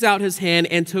stretches out his hand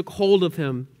and took hold of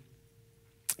him.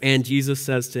 And Jesus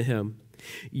says to him,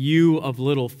 you of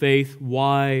little faith,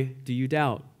 why do you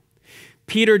doubt?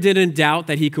 Peter didn't doubt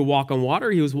that he could walk on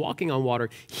water. He was walking on water.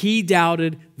 He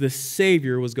doubted the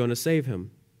Savior was going to save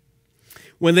him.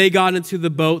 When they got into the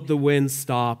boat, the wind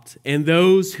stopped, and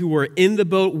those who were in the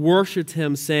boat worshiped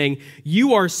him, saying,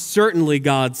 you are certainly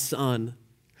God's Son.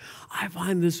 I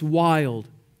find this wild.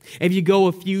 If you go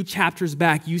a few chapters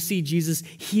back, you see Jesus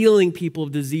healing people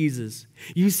of diseases.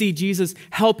 You see Jesus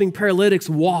helping paralytics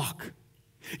walk.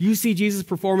 You see Jesus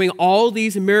performing all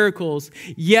these miracles,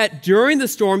 yet during the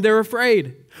storm, they're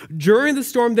afraid. During the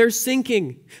storm, they're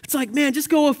sinking. It's like, man, just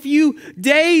go a few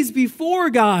days before,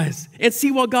 guys, and see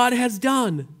what God has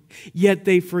done. Yet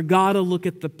they forgot to look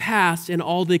at the past, and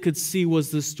all they could see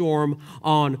was the storm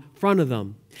on front of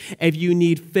them. If you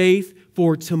need faith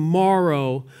for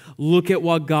tomorrow, look at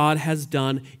what God has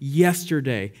done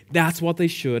yesterday. That's what they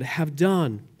should have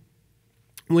done.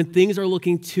 When things are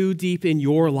looking too deep in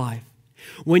your life,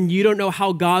 when you don't know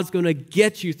how God's going to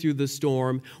get you through the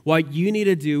storm, what you need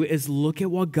to do is look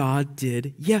at what God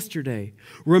did yesterday.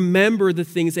 Remember the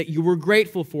things that you were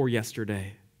grateful for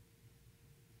yesterday.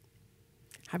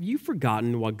 Have you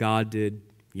forgotten what God did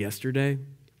yesterday?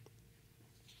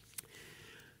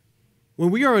 When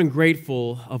we are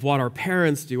ungrateful of what our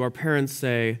parents do, our parents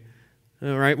say,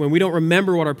 all right, when we don't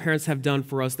remember what our parents have done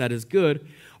for us that is good,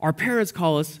 our parents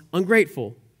call us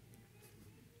ungrateful.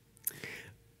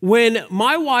 When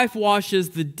my wife washes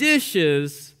the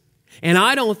dishes and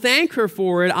I don't thank her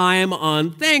for it, I am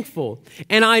unthankful.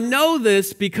 And I know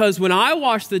this because when I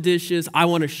wash the dishes, I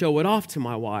want to show it off to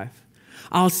my wife.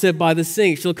 I'll sit by the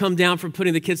sink. She'll come down from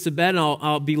putting the kids to bed, and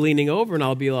I'll be leaning over, and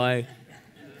I'll be like,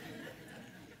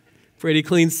 pretty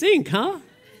clean sink, huh?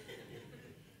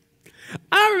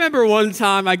 I remember one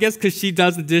time, I guess because she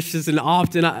does the dishes and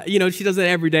often, she does it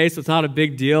every day, so it's not a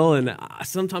big deal. And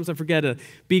sometimes I forget to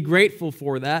be grateful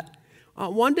for that.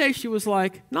 One day she was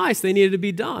like, nice, they needed to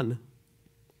be done.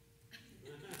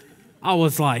 I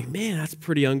was like, man, that's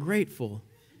pretty ungrateful.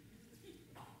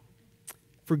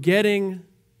 Forgetting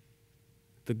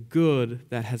the good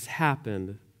that has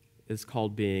happened is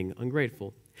called being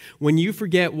ungrateful. When you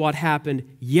forget what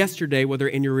happened yesterday, whether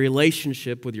in your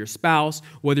relationship with your spouse,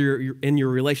 whether you're in your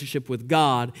relationship with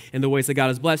God and the ways that God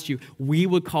has blessed you, we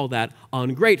would call that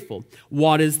ungrateful.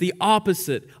 What is the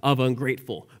opposite of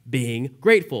ungrateful? Being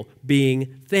grateful,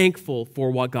 being thankful for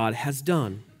what God has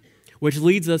done, which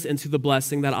leads us into the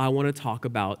blessing that I want to talk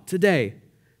about today,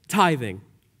 tithing.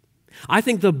 I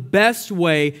think the best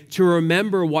way to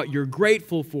remember what you're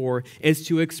grateful for is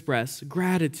to express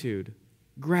gratitude.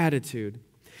 Gratitude.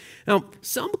 Now,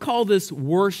 some call this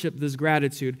worship, this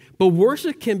gratitude, but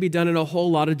worship can be done in a whole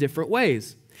lot of different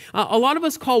ways. A lot of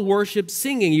us call worship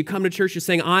singing. You come to church, you're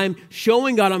saying, I'm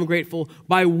showing God I'm grateful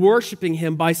by worshiping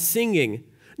Him, by singing.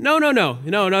 No,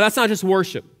 that's not just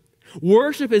worship.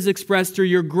 Worship is expressed through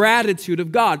your gratitude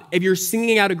of God. If you're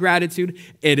singing out of gratitude,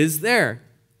 it is there.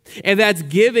 If that's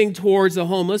giving towards the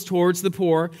homeless, towards the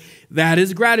poor, that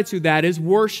is gratitude, that is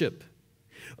worship.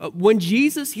 When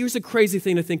Jesus, here's a crazy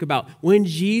thing to think about. When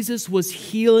Jesus was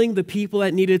healing the people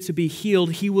that needed to be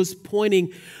healed, He was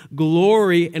pointing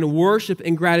glory and worship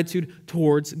and gratitude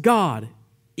towards God,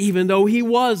 even though He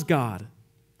was God.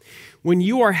 When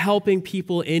you are helping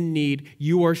people in need,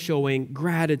 you are showing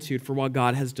gratitude for what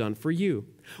God has done for you.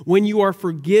 When you are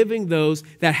forgiving those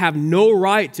that have no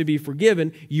right to be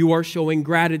forgiven, you are showing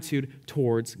gratitude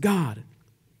towards God.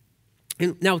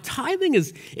 And now, tithing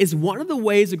is one of the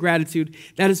ways of gratitude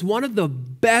that is one of the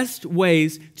best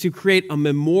ways to create a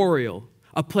memorial,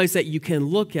 a place that you can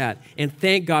look at and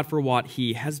thank God for what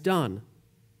He has done.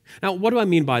 Now, what do I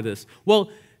mean by this?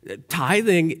 Well,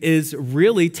 tithing is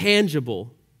really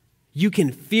tangible. You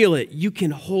can feel it. You can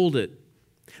hold it.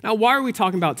 Now, why are we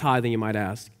talking about tithing, you might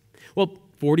ask? Well,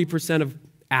 40% of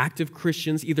active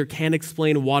Christians either can't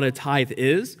explain what a tithe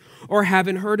is or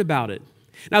haven't heard about it.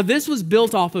 Now, this was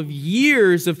built off of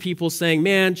years of people saying,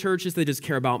 man, churches, they just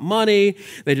care about money.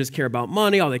 They just care about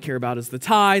money. All they care about is the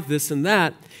tithe, this and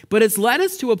that. But it's led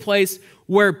us to a place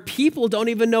where people don't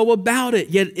even know about it,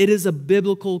 yet it is a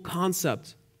biblical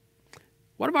concept.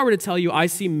 What if I were to tell you I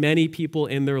see many people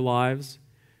in their lives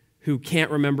who can't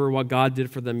remember what God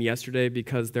did for them yesterday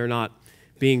because they're not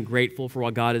being grateful for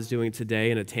what God is doing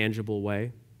today in a tangible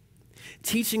way?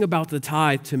 Teaching about the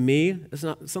tithe, to me, is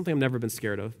not something I've never been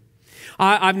scared of.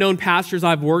 I've known pastors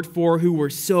I've worked for who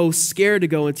were so scared to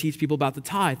go and teach people about the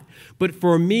tithe. But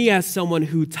for me, as someone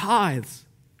who tithes,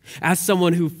 as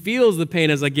someone who feels the pain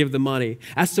as I give the money,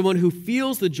 as someone who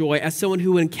feels the joy, as someone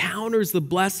who encounters the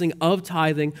blessing of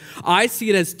tithing, I see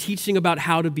it as teaching about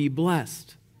how to be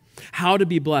blessed. How to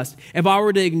be blessed. If I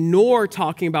were to ignore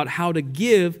talking about how to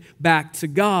give back to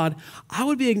God, I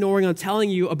would be ignoring on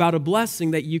telling you about a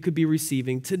blessing that you could be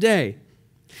receiving today.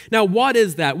 Now, what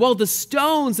is that? Well, the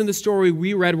stones in the story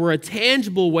we read were a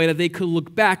tangible way that they could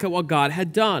look back at what God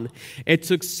had done. It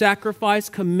took sacrifice,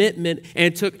 commitment,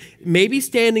 and it took maybe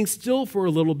standing still for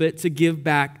a little bit to give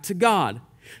back to God.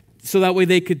 So that way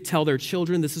they could tell their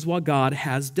children, this is what God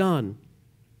has done.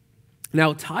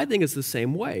 Now, tithing is the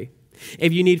same way.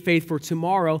 If you need faith for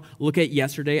tomorrow, look at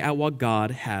yesterday at what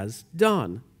God has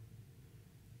done.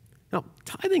 Now,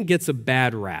 tithing gets a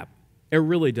bad rap. It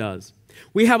really does.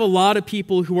 We have a lot of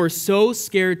people who are so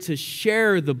scared to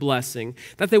share the blessing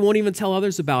that they won't even tell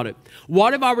others about it.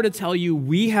 What if I were to tell you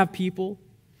we have people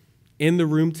in the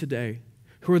room today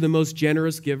who are the most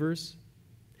generous givers,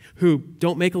 who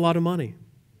don't make a lot of money?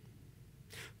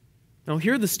 Now,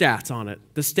 here are the stats on it.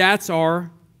 The stats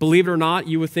are, believe it or not,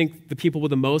 you would think the people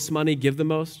with the most money give the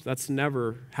most. That's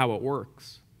never how it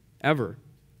works, ever.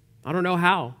 I don't know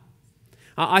how.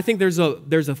 I think there's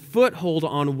a foothold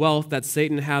on wealth that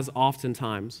Satan has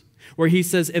oftentimes, where he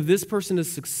says, if this person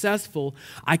is successful,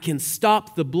 I can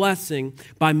stop the blessing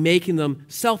by making them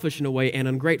selfish in a way and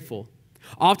ungrateful.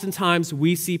 Oftentimes,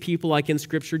 we see people like in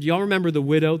Scripture. Do y'all remember the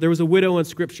widow? There was a widow in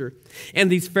Scripture. And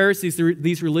these Pharisees,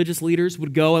 these religious leaders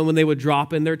would go, and when they would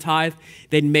drop in their tithe,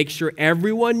 they'd make sure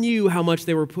everyone knew how much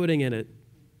they were putting in it.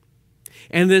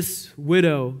 And this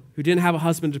widow, who didn't have a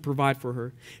husband to provide for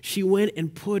her, she went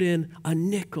and put in a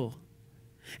nickel.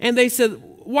 And they said,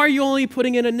 why are you only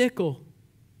putting in a nickel?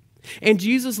 And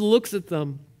Jesus looks at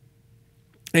them,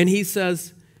 and He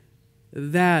says,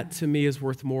 that to me is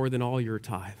worth more than all your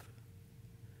tithe.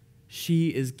 She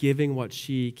is giving what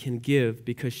she can give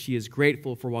because she is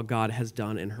grateful for what God has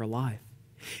done in her life.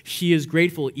 She is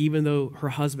grateful even though her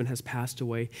husband has passed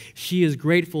away. She is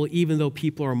grateful even though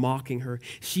people are mocking her.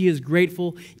 She is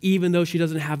grateful even though she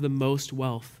doesn't have the most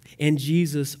wealth. And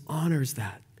Jesus honors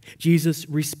that. Jesus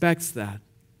respects that.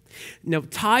 Now,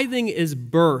 tithing is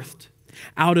birthed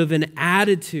out of an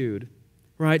attitude,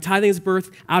 right? Tithing is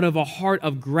birthed out of a heart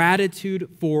of gratitude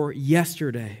for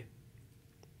yesterday,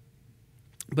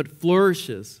 but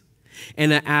flourishes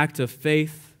and an act of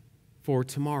faith for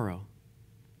tomorrow.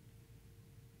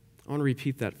 I want to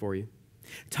repeat that for you.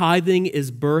 Tithing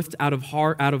is birthed out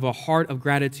of a heart of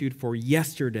gratitude for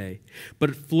yesterday, but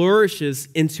it flourishes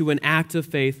into an act of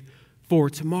faith for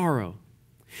tomorrow.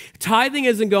 Tithing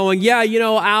isn't going,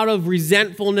 out of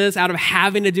resentfulness, out of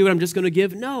having to do it, I'm just going to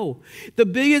give. No. The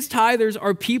biggest tithers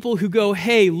are people who go,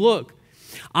 hey, look,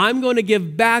 I'm going to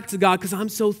give back to God because I'm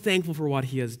so thankful for what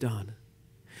he has done.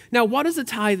 Now, what does a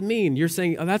tithe mean? You're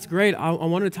saying, oh, that's great. I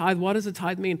want to tithe. What does a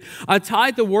tithe mean? A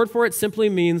tithe, the word for it simply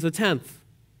means a tenth.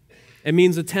 It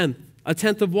means a tenth. A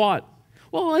tenth of what?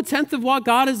 Well, a tenth of what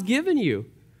God has given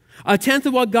you. A tenth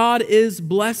of what God is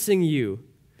blessing you.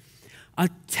 A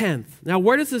tenth. Now,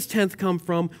 where does this tenth come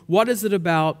from? What is it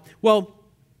about? Well,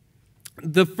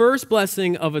 the first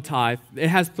blessing of a tithe, it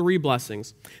has three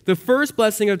blessings. The first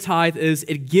blessing of tithe is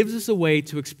it gives us a way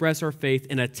to express our faith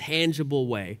in a tangible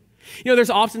way. There's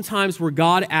often times where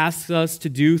God asks us to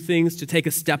do things, to take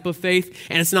a step of faith,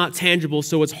 and it's not tangible,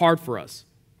 so it's hard for us.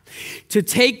 To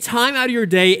take time out of your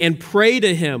day and pray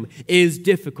to him is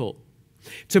difficult.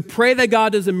 To pray that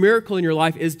God does a miracle in your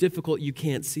life is difficult. You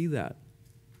can't see that.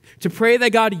 To pray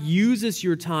that God uses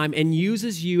your time and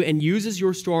uses you and uses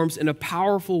your storms in a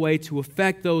powerful way to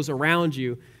affect those around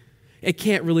you, it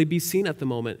can't really be seen at the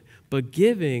moment. But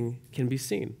giving can be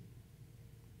seen.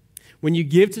 When you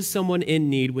give to someone in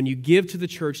need, when you give to the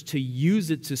church to use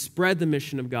it to spread the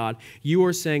mission of God, you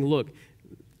are saying, look,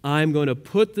 I'm going to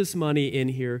put this money in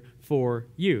here for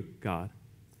you, God.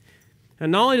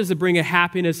 And not only does it bring a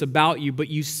happiness about you, but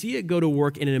you see it go to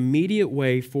work in an immediate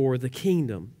way for the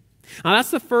kingdom. Now,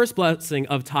 that's the first blessing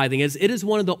of tithing, is it is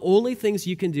one of the only things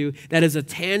you can do that is a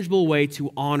tangible way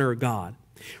to honor God,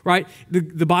 right?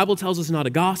 The Bible tells us not to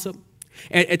gossip.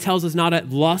 It tells us not to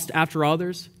lust after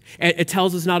others. It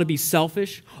tells us not to be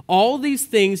selfish. All these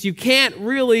things, you can't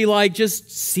really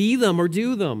just see them or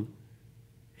do them.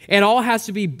 It all has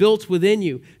to be built within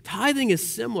you. Tithing is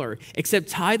similar, except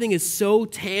tithing is so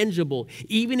tangible.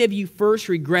 Even if you first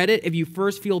regret it, if you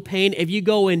first feel pain, if you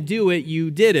go and do it,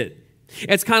 you did it.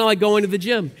 It's kind of like going to the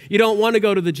gym. You don't want to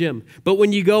go to the gym. But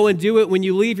when you go and do it, when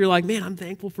you leave, you're like, man, I'm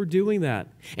thankful for doing that.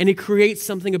 And it creates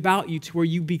something about you to where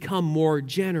you become more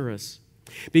generous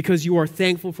because you are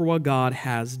thankful for what God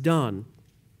has done.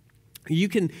 You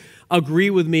can agree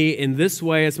with me in this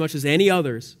way as much as any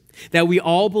others, that we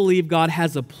all believe God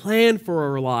has a plan for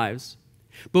our lives,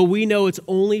 but we know it's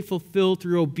only fulfilled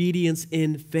through obedience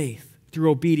in faith,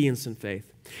 through obedience in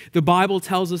faith. The Bible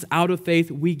tells us out of faith,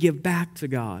 we give back to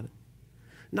God.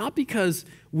 Not because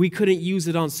we couldn't use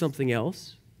it on something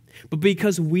else, but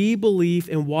because we believe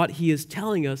in what he is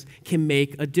telling us can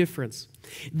make a difference.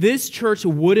 This church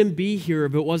wouldn't be here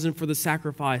if it wasn't for the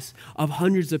sacrifice of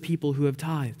hundreds of people who have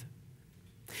tithed.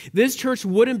 This church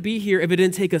wouldn't be here if it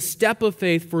didn't take a step of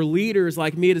faith for leaders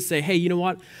like me to say, hey, you know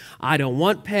what? I don't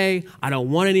want pay. I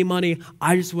don't want any money.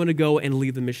 I just want to go and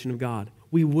lead the mission of God.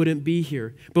 We wouldn't be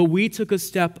here. But we took a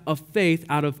step of faith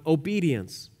out of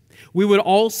obedience. We would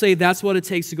all say that's what it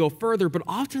takes to go further, but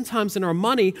oftentimes in our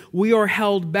money, we are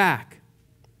held back.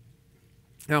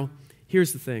 Now,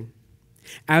 here's the thing.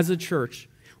 As a church,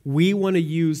 we want to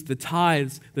use the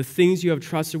tithes, the things you have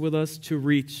trusted with us, to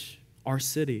reach our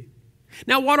city.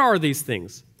 Now, what are these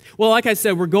things? Well, like I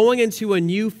said, we're going into a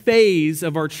new phase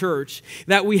of our church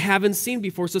that we haven't seen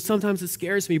before, so sometimes it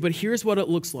scares me, but here's what it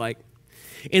looks like.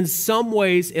 In some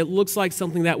ways, it looks like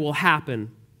something that will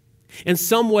happen. In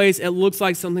some ways, it looks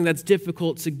like something that's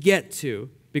difficult to get to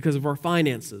because of our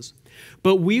finances.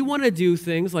 But we want to do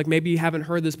things, like maybe you haven't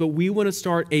heard this, but we want to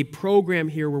start a program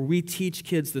here where we teach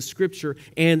kids the scripture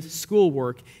and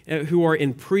schoolwork who are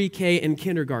in pre-K and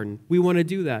kindergarten. We want to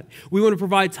do that. We want to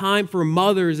provide time for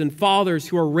mothers and fathers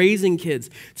who are raising kids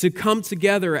to come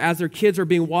together as their kids are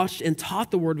being watched and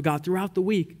taught the Word of God throughout the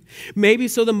week. Maybe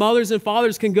so the mothers and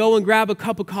fathers can go and grab a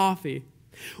cup of coffee.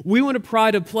 We want to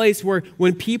provide a place where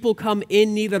when people come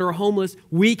in need that are homeless,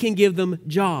 we can give them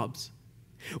jobs.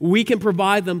 We can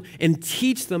provide them and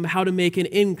teach them how to make an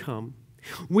income.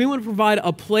 We want to provide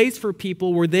a place for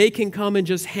people where they can come and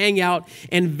just hang out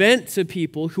and vent to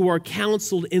people who are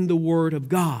counseled in the Word of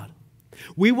God.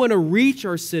 We want to reach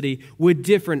our city with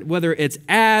different, whether it's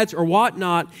ads or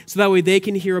whatnot, so that way they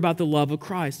can hear about the love of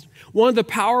Christ. One of the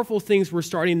powerful things we're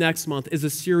starting next month is a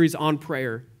series on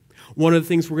prayer. One of the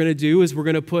things we're going to do is we're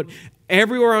going to put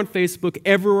everywhere on Facebook,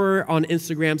 everywhere on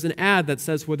Instagrams, an ad that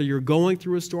says whether you're going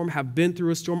through a storm, have been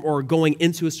through a storm, or are going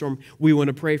into a storm, we want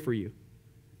to pray for you.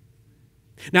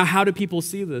 Now, how do people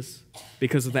see this?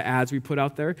 Because of the ads we put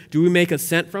out there? Do we make a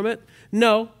cent from it?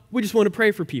 No, we just want to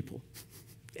pray for people.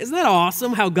 Isn't that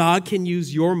awesome how God can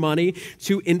use your money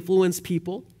to influence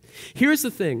people? Here's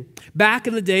the thing. Back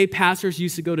in the day, pastors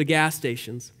used to go to gas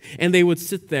stations, and they would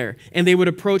sit there, and they would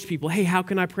approach people. Hey, how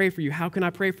can I pray for you? How can I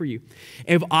pray for you?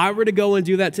 If I were to go and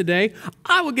do that today,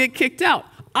 I would get kicked out.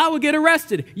 I would get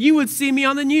arrested. You would see me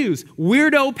on the news.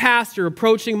 Weirdo pastor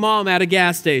approaching mom at a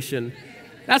gas station.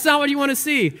 That's not what you want to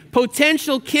see.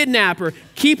 Potential kidnapper.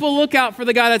 Keep a lookout for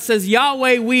the guy that says,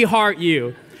 Yahweh, we heart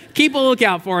you. Keep a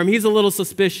lookout for him. He's a little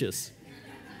suspicious.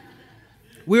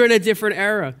 We're in a different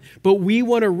era, but we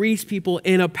want to reach people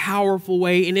in a powerful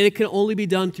way, and it can only be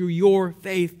done through your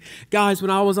faith. Guys, when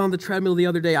I was on the treadmill the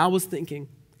other day, I was thinking,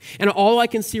 and all I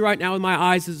can see right now in my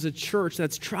eyes is a church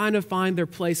that's trying to find their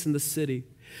place in the city.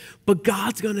 But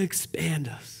God's going to expand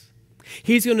us.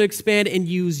 He's going to expand and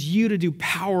use you to do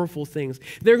powerful things.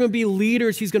 There are going to be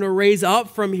leaders He's going to raise up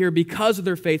from here because of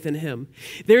their faith in Him.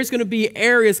 There's going to be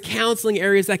areas, counseling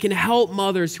areas that can help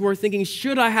mothers who are thinking,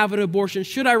 should I have an abortion?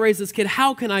 Should I raise this kid?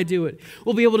 How can I do it?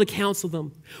 We'll be able to counsel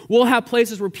them. We'll have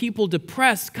places where people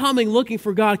depressed, coming, looking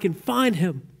for God can find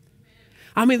Him.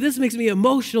 I mean, this makes me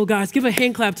emotional, guys. Give a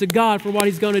hand clap to God for what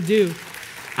He's going to do.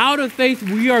 Out of faith,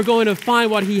 we are going to find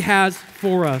what He has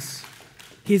for us.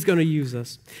 He's going to use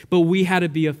us. But we had to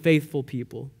be a faithful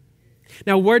people.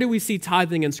 Now, where do we see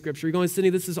tithing in Scripture? You're going,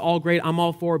 Sydney, this is all great. I'm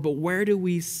all for it. But where do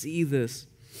we see this?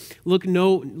 Look,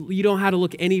 no, you don't have to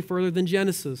look any further than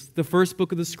Genesis, the first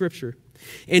book of the Scripture.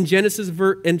 In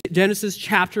Genesis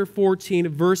chapter 14,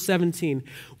 verse 17,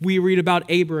 we read about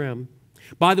Abraham.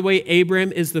 By the way,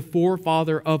 Abraham is the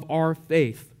forefather of our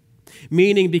faith.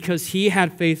 Meaning because he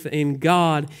had faith in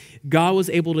God, God was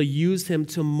able to use him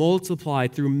to multiply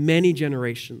through many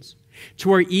generations. To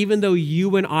where even though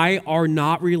you and I are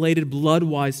not related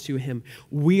blood-wise to him,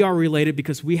 we are related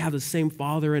because we have the same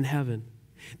Father in heaven.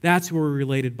 That's who we're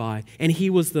related by. And he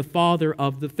was the father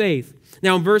of the faith.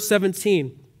 Now in verse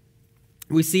 17,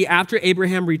 we see after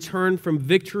Abraham returned from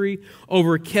victory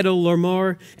over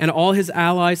Chedorlaomer and all his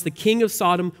allies, the king of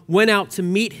Sodom went out to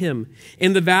meet him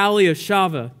in the valley of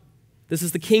Shaveh. This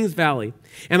is the king's valley.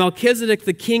 And Melchizedek,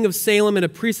 the king of Salem and a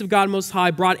priest of God Most High,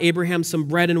 brought Abraham some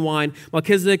bread and wine.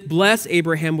 Melchizedek blessed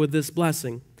Abraham with this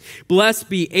blessing. Blessed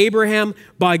be Abraham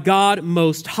by God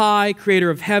Most High, creator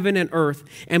of heaven and earth.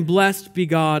 And blessed be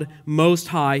God Most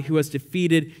High, who has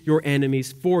defeated your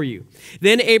enemies for you.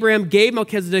 Then Abraham gave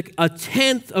Melchizedek a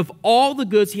tenth of all the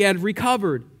goods he had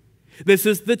recovered. This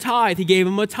is the tithe. He gave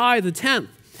him a tithe, a tenth.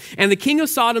 And the king of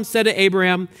Sodom said to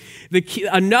Abraham,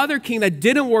 another king that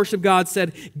didn't worship God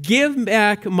said, give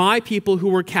back my people who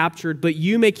were captured, but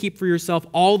you may keep for yourself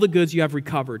all the goods you have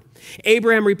recovered.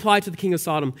 Abraham replied to the king of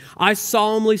Sodom, I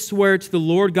solemnly swear to the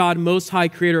Lord God Most High,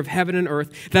 creator of heaven and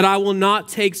earth, that I will not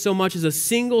take so much as a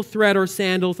single thread or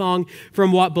sandal thong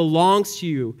from what belongs to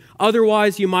you.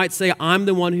 Otherwise, you might say, I'm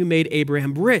the one who made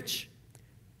Abraham rich.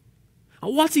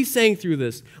 What's he saying through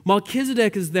this?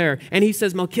 Melchizedek is there, and he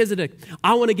says, Melchizedek,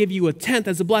 I want to give you a tenth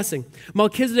as a blessing.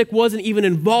 Melchizedek wasn't even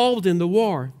involved in the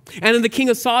war. And then the king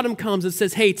of Sodom comes and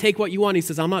says, hey, take what you want. He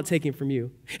says, I'm not taking from you,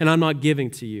 and I'm not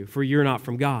giving to you, for you're not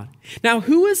from God. Now,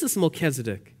 who is this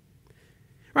Melchizedek?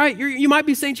 Right? You might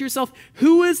be saying to yourself,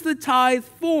 who is the tithe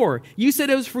for? You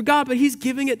said it was for God, but he's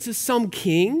giving it to some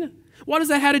king? What does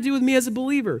that have to do with me as a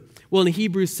believer? Well, in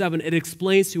Hebrews 7, it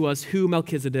explains to us who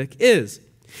Melchizedek is.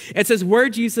 It says, where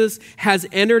Jesus has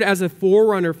entered as a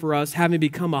forerunner for us, having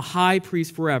become a high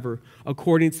priest forever,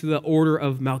 according to the order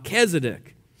of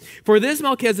Melchizedek. For this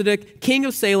Melchizedek, king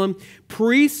of Salem,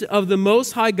 priest of the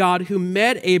Most High God, who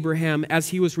met Abraham as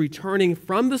he was returning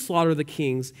from the slaughter of the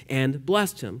kings and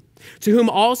blessed him, to whom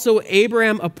also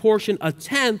Abraham apportioned a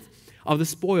tenth of the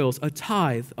spoils, a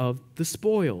tithe of the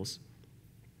spoils.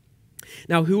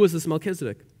 Now, who was this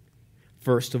Melchizedek?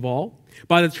 First of all,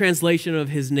 by the translation of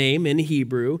his name in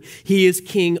Hebrew, he is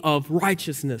king of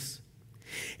righteousness.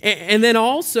 And then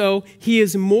also, he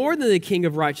is more than the king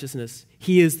of righteousness.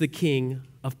 He is the king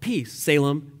of peace.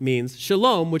 Salem means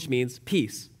shalom, which means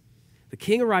peace. The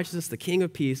king of righteousness, the king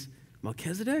of peace.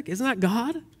 Melchizedek, isn't that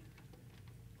God?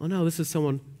 Oh no, this is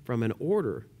someone from an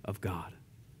order of God.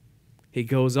 He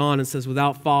goes on and says,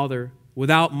 without father,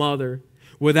 without mother,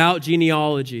 without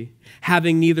genealogy,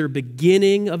 having neither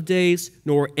beginning of days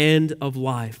nor end of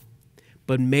life,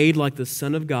 but made like the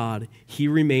Son of God, he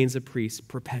remains a priest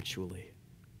perpetually.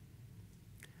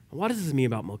 What does this mean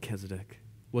about Melchizedek?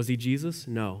 Was he Jesus?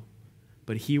 No,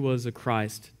 but he was a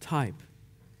Christ type.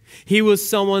 He was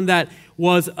someone that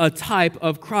was a type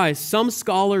of Christ. Some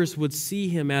scholars would see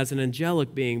him as an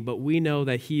angelic being, but we know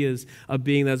that he is a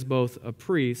being that's both a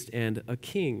priest and a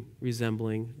king,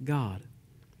 resembling God.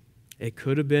 It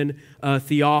could have been a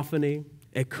theophany.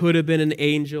 It could have been an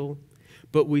angel.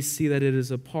 But we see that it is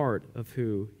a part of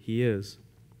who he is.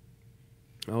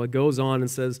 Well, it goes on and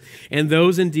says, and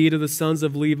those indeed of the sons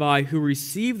of Levi who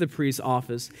receive the priest's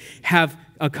office have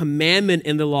a commandment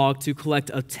in the law to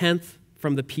collect a tenth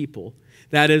from the people,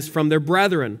 that is, from their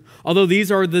brethren, although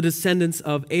these are the descendants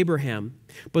of Abraham.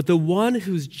 But the one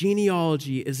whose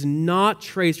genealogy is not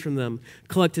traced from them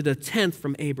collected a tenth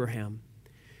from Abraham.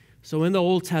 So in the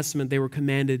Old Testament, they were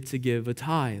commanded to give a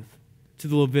tithe to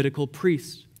the Levitical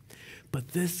priest. But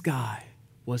this guy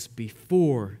was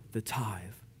before the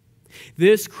tithe.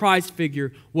 This Christ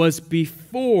figure was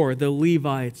before the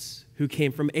Levites who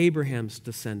came from Abraham's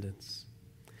descendants.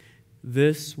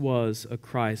 This was a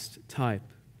Christ type.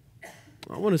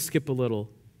 I want to skip a little,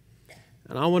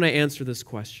 and I want to answer this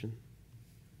question.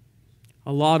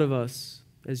 A lot of us,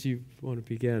 as you want to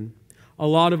begin, a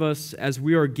lot of us, as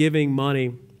we are giving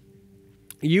money,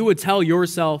 you would tell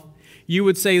yourself, you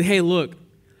would say, hey, look,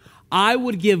 I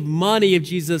would give money if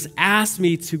Jesus asked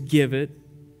me to give it,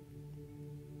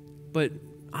 but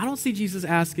I don't see Jesus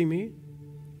asking me.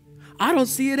 I don't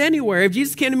see it anywhere. If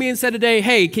Jesus came to me and said today,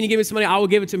 hey, can you give me some money? I will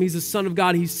give it to him. He's the Son of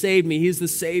God. He saved me. He's the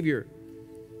Savior.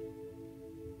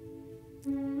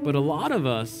 But a lot of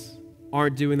us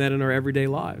aren't doing that in our everyday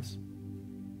lives.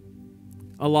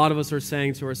 A lot of us are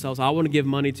saying to ourselves, I want to give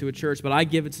money to a church, but I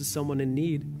give it to someone in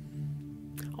need.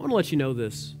 I want to let you know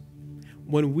this.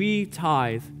 When we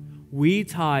tithe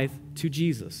to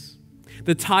Jesus.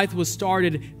 The tithe was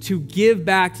started to give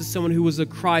back to someone who was a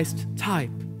Christ type,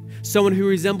 someone who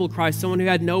resembled Christ, someone who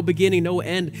had no beginning, no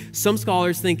end. Some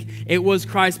scholars think it was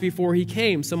Christ before he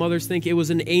came. Some others think it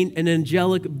was an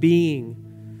angelic being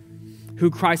who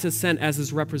Christ has sent as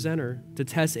his representative to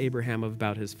test Abraham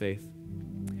about his faith.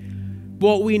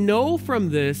 What we know from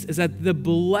this is that the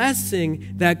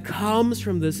blessing that comes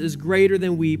from this is greater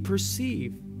than we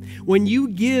perceive. When you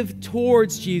give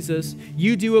towards Jesus,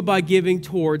 you do it by giving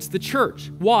towards the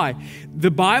church. Why?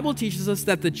 The Bible teaches us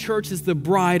that the church is the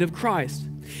bride of Christ.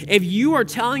 If you are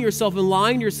telling yourself and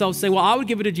lying to yourself saying, well, I would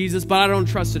give it to Jesus, but I don't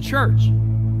trust the church.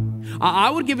 I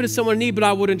would give it to someone in need, but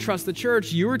I wouldn't trust the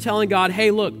church. You are telling God, hey,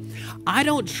 look, I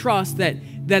don't trust that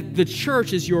the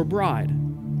church is your bride.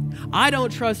 I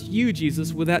don't trust you,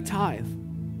 Jesus, with that tithe.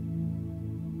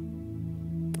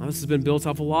 Now, this has been built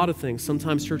off a lot of things.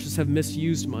 Sometimes churches have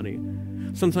misused money.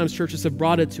 Sometimes churches have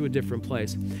brought it to a different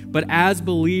place. But as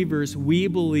believers, we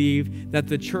believe that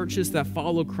the churches that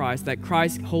follow Christ, that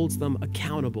Christ holds them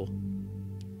accountable.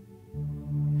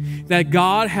 That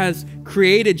God has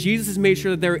created, Jesus has made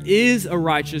sure that there is a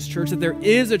righteous church, that there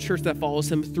is a church that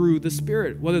follows him through the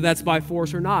Spirit. Whether that's by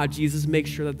force or not, Jesus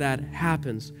makes sure that that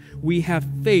happens. We have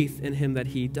faith in him that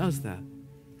he does that.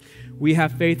 We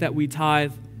have faith that we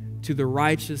tithe to the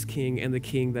righteous King and the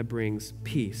King that brings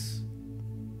peace.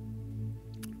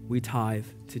 We tithe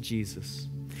to Jesus.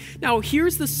 Now,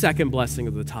 here's the second blessing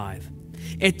of the tithe.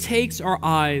 It takes our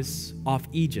eyes off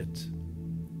Egypt.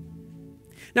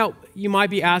 Now, you might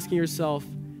be asking yourself,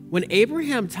 when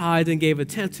Abraham tithed and gave a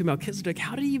tenth to Melchizedek,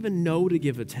 how did he even know to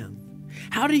give a tenth?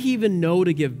 How did he even know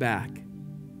to give back?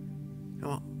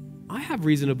 Now, I have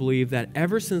reason to believe that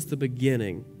ever since the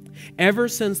beginning, ever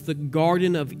since the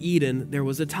Garden of Eden, there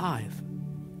was a tithe.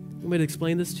 Want me to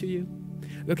explain this to you?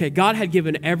 Okay, God had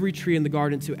given every tree in the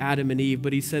garden to Adam and Eve,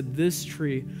 but he said, this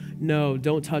tree, no,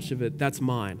 don't touch of it, that's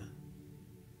mine.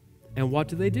 And what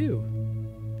do?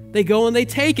 They go and they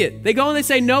take it. They go and they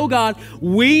say, no, God,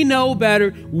 we know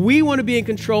better. We want to be in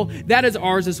control. That is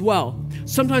ours as well.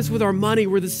 Sometimes with our money,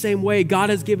 we're the same way. God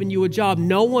has given you a job.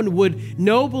 No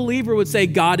believer would say,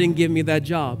 God didn't give me that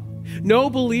job. No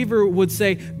believer would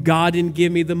say, God didn't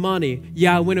give me the money.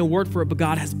 Yeah, I went and worked for it, but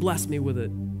God has blessed me with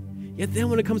it. Yet then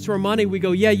when it comes to our money, we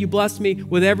go, yeah, you blessed me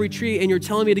with every tree, and you're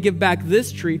telling me to give back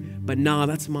this tree, but nah,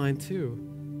 that's mine too.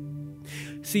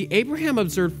 See, Abraham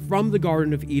observed from the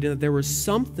Garden of Eden that there were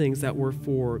some things that were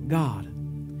for God.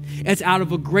 It's out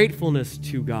of a gratefulness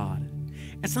to God.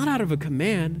 It's not out of a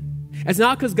command. It's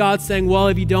not because God's saying, well,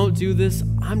 if you don't do this,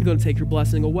 I'm going to take your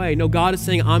blessing away. No, God is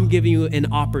saying, I'm giving you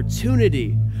an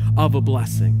opportunity of a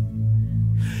blessing.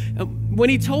 When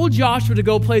he told Joshua to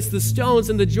go place the stones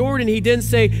in the Jordan, he didn't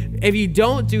say, if you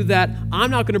don't do that,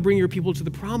 I'm not going to bring your people to the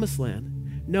promised land.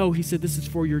 No, he said, this is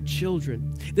for your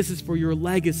children. This is for your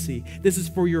legacy. This is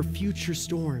for your future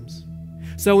storms.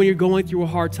 So when you're going through a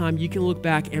hard time, you can look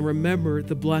back and remember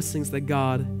the blessings that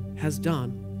God has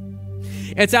done.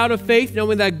 It's out of faith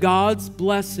knowing that God's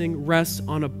blessing rests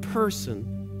on a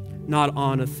person, not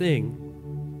on a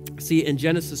thing. See, in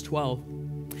Genesis 12,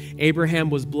 Abraham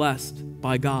was blessed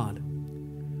by God.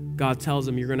 God tells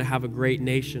him, you're going to have a great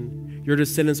nation. Your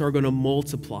descendants are going to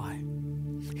multiply.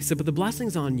 He said, but the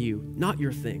blessing's on you, not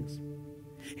your things.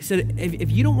 He said,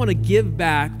 if you don't want to give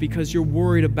back because you're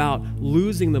worried about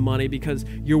losing the money, because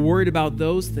you're worried about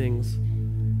those things,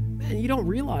 man, you don't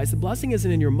realize the blessing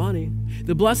isn't in your money.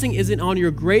 The blessing isn't on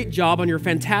your great job, on your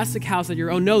fantastic house that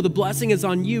you're own. No, the blessing is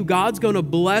on you. God's going to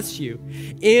bless you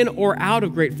in or out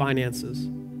of great finances.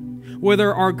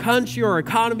 Whether our country or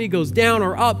economy goes down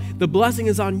or up, the blessing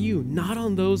is on you, not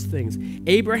on those things.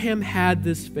 Abraham had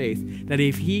this faith that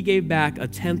if he gave back a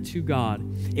tenth to God,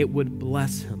 it would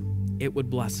bless him. It would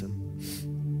bless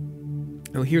him.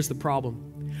 Now, here's the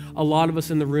problem. A lot of us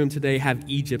in the room today have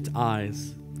Egypt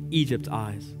eyes. Egypt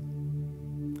eyes.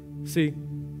 See,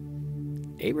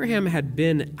 Abraham had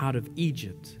been out of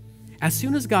Egypt. As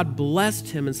soon as God blessed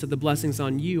him and said the blessing's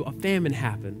on you, a famine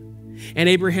happened. And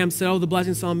Abraham said, oh, the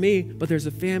blessing's on me, but there's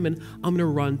a famine. I'm going to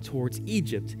run towards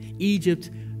Egypt.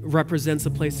 Egypt represents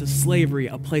a place of slavery,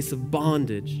 a place of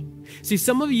bondage. See,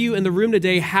 some of you in the room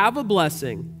today have a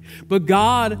blessing, but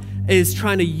God is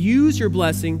trying to use your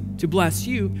blessing to bless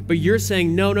you, but you're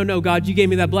saying, no, God, you gave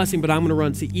me that blessing, but I'm going to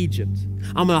run to Egypt.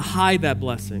 I'm going to hide that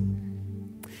blessing.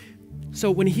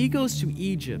 So when he goes to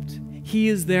Egypt, he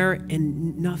is there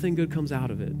and nothing good comes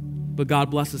out of it, but God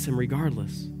blesses him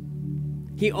regardless.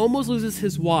 He almost loses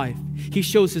his wife. He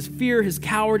shows his fear, his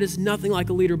cowardice, nothing like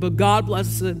a leader, but God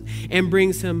blesses him and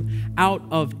brings him out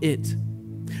of it.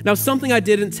 Now, something I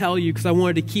didn't tell you because I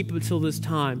wanted to keep it until this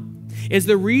time is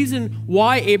the reason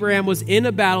why Abraham was in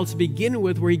a battle to begin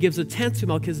with where he gives a tenth to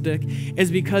Melchizedek is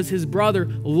because his brother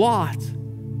Lot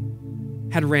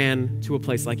had ran to a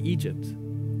place like Egypt.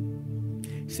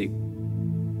 See,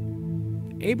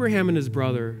 Abraham and his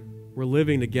brother were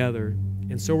living together,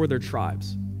 and so were their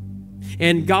tribes.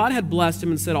 And God had blessed him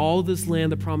and said, all this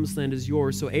land, the promised land, is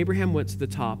yours. So Abraham went to the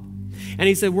top, and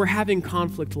he said, we're having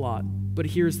conflict, Lot, but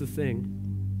here's the thing.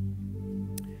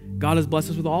 God has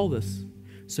blessed us with all this.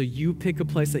 So you pick a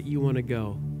place that you want to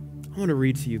go. I want to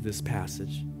read to you this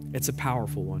passage. It's a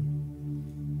powerful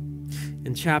one.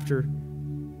 In chapter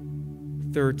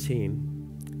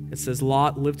 13, it says,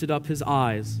 Lot lifted up his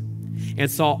eyes and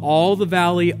saw all the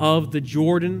valley of the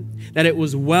Jordan, that it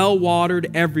was well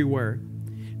watered everywhere.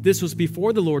 This was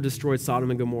before the Lord destroyed Sodom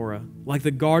and Gomorrah, like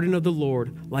the garden of the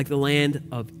Lord, like the land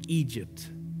of Egypt.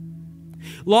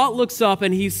 Lot looks up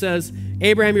and he says,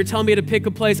 Abraham, you're telling me to pick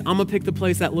a place. I'm going to pick the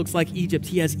place that looks like Egypt.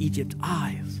 He has Egypt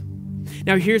eyes.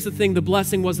 Now, here's the thing. The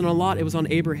blessing wasn't on Lot. It was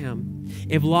on Abraham.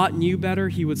 If Lot knew better,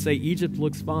 he would say, Egypt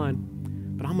looks fine,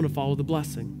 but I'm going to follow the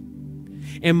blessing.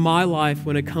 In my life,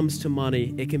 when it comes to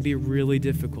money, it can be really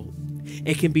difficult.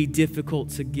 It can be difficult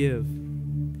to give.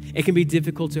 It can be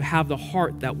difficult to have the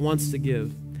heart that wants to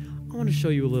give. I want to show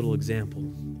you a little example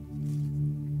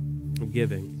of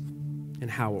giving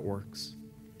and how it works.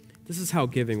 This is how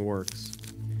giving works.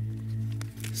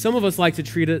 Some of us like to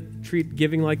treat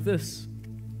giving like this.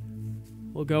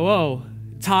 We'll go, oh,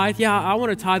 tithe? Yeah, I want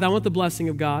to tithe. I want the blessing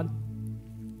of God.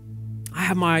 I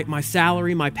have my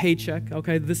salary, my paycheck.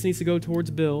 Okay, this needs to go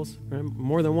towards bills. Right?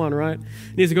 More than one, right?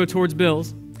 It needs to go towards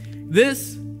bills.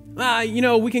 This,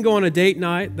 we can go on a date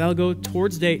night. That'll go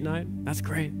towards date night. That's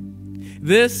great.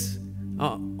 This,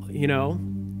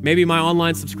 maybe my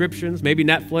online subscriptions, maybe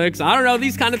Netflix. I don't know,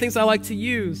 these kind of things I like to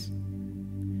use.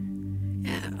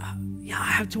 Yeah,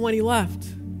 I have 20 left.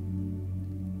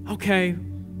 Okay,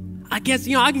 I guess,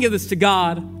 I can give this to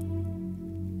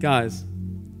God. Guys,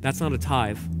 that's not a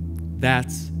tithe.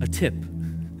 That's a tip.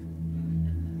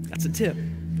 That's a tip.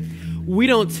 We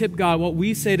don't tip God. What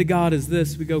we say to God is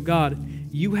this. We go, God,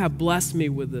 you have blessed me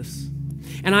with this.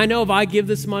 And I know if I give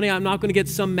this money, I'm not going to get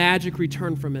some magic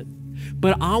return from it.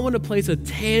 But I want to place a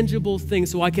tangible thing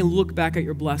so I can look back at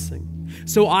your blessing,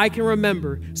 so I can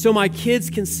remember, so my kids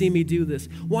can see me do this.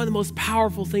 One of the most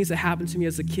powerful things that happened to me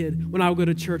as a kid when I would go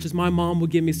to church is my mom would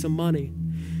give me some money.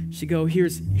 She'd go, here,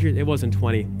 it wasn't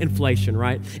 20, inflation,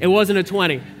 right? It wasn't a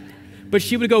 20. But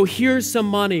she would go, here's some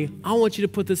money. I want you to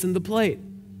put this in the plate.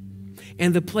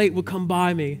 And the plate would come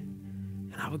by me,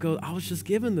 and I would go, I was just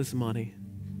given this money.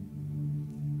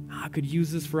 I could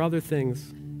use this for other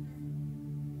things.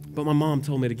 But my mom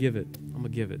told me to give it. I'm going to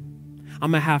give it.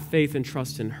 I'm going to have faith and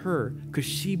trust in her because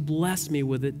she blessed me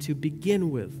with it to begin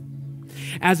with.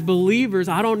 As believers,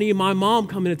 I don't need my mom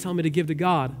coming to tell me to give to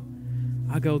God.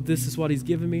 I go, this is what he's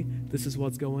given me. This is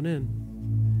what's going in.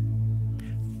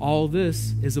 All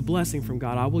this is a blessing from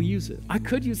God. I will use it. I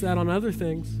could use that on other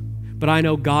things, but I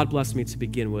know God blessed me to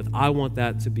begin with. I want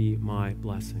that to be my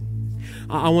blessing.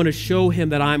 I want to show him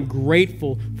that I'm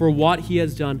grateful for what he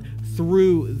has done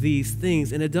through these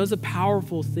things. And it does a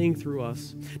powerful thing through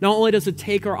us. Not only does it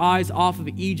take our eyes off of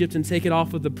Egypt and take it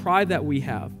off of the pride that we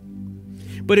have,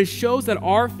 but it shows that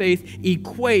our faith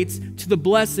equates to the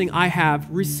blessing I have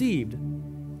received.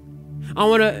 I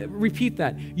want to repeat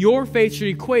that. Your faith should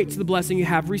equate to the blessing you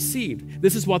have received.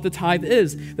 This is what the tithe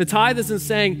is. The tithe isn't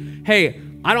saying, hey,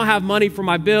 I don't have money for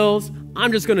my bills.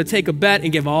 I'm just going to take a bet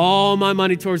and give all my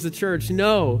money towards the church.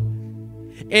 No,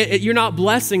 you're not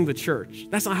blessing the church.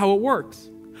 That's not how it works.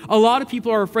 A lot of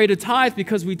people are afraid to tithe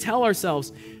because we tell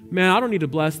ourselves, man, I don't need to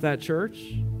bless that church.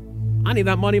 I need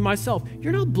that money myself.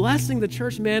 You're not blessing the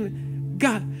church, man.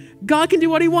 God can do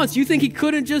what he wants. You think he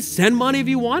couldn't just send money if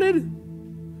he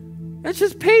wanted? That's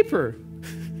just paper.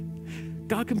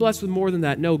 God can bless with more than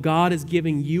that. No, God is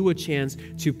giving you a chance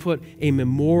to put a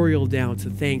memorial down to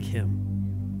thank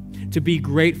him, to be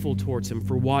grateful towards him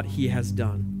for what he has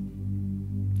done.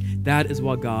 That is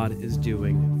what God is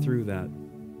doing through that.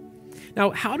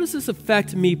 Now, how does this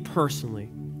affect me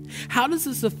personally? How does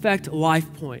this affect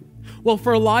LifePoint? Well,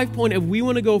 for LifePoint, if we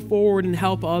want to go forward and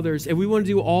help others, if we want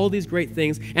to do all these great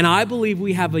things, and I believe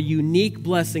we have a unique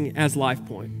blessing as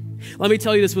LifePoint. Let me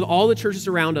tell you this, with all the churches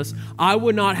around us, I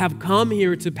would not have come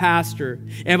here to pastor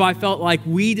if I felt like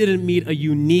we didn't meet a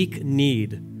unique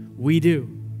need. We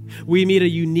do. We meet a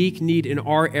unique need in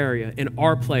our area, in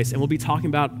our place, and we'll be talking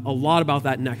about a lot about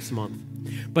that next month.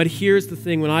 But here's the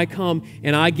thing, when I come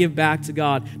and I give back to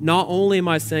God, not only am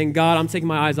I saying, God, I'm taking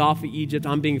my eyes off of Egypt,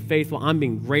 I'm being faithful, I'm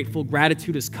being grateful,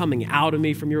 gratitude is coming out of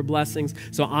me from your blessings,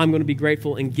 so I'm going to be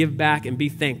grateful and give back and be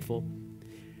thankful.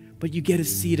 But you get to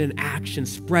see it in action,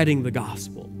 spreading the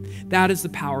gospel. That is the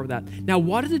power of that. Now,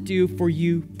 what does it do for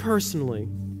you personally?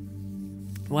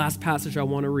 The last passage I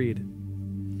want to read.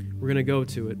 We're going to go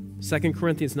to it. 2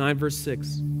 Corinthians 9, verse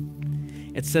 6.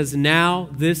 It says, now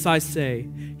this I say,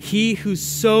 he who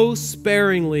sows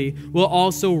sparingly will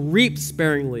also reap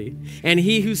sparingly, and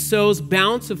he who sows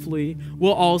bountifully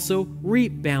will also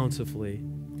reap bountifully.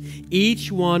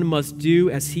 Each one must do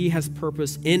as he has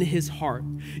purpose in his heart.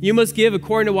 You must give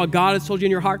according to what God has told you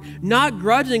in your heart, not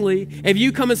grudgingly. If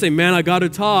you come and say, man, I got to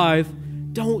tithe,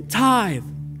 don't tithe.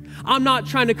 I'm not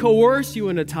trying to coerce you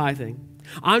into tithing.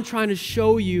 I'm trying to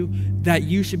show you that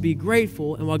you should be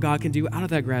grateful and what God can do out of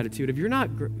that gratitude. If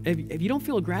you don't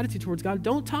feel a gratitude towards God,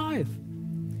 don't tithe.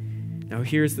 Now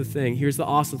here's the thing. Here's the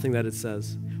awesome thing that it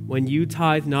says. When you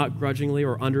tithe not grudgingly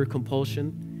or under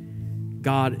compulsion,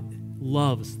 God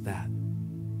loves that.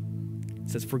 It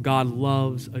says, for God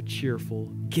loves a cheerful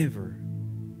giver.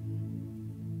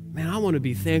 Man, I want to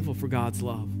be thankful for God's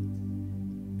love.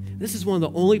 This is one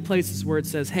of the only places where it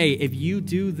says, hey, if you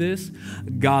do this,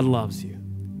 God loves you.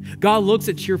 God looks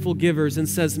at cheerful givers and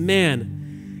says,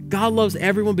 man, God loves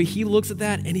everyone, but he looks at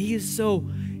that and he's so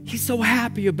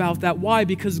happy about that. Why?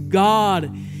 Because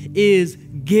God is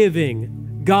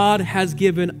giving. God has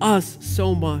given us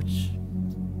so much.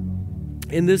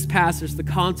 In this passage, the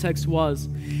context was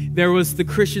there was the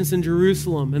Christians in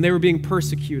Jerusalem and they were being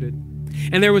persecuted.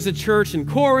 And there was a church in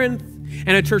Corinth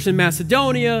and a church in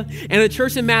Macedonia. And the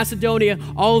church in Macedonia,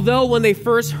 although when they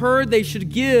first heard they should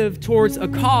give towards a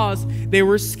cause, they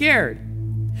were scared.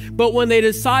 But when they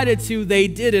decided to, they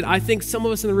did it. I think some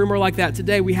of us in the room are like that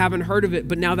today. We haven't heard of it,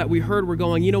 but now that we heard, we're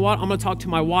going, you know what? I'm going to talk to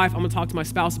my wife. I'm going to talk to my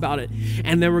spouse about it.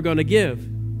 And then we're going to give.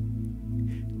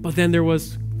 But then there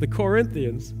was the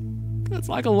Corinthians. That's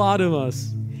like a lot of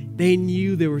us. They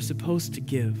knew they were supposed to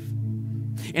give.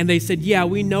 And they said, yeah,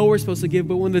 we know we're supposed to give.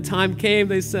 But when the time came,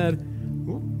 they said,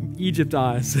 Egypt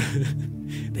eyes.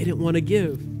 They didn't want to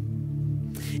give.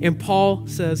 And Paul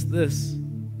says this.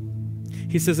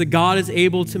 He says that God is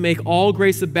able to make all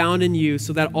grace abound in you,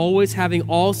 so that always having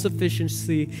all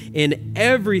sufficiency in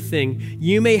everything,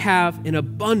 you may have an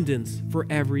abundance for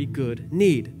every good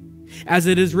need. As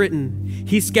it is written,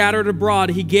 he scattered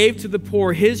abroad, he gave to the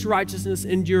poor, his righteousness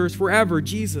endures forever,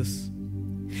 Jesus.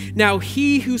 Now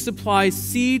he who supplies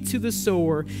seed to the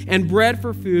sower and bread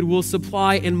for food will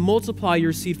supply and multiply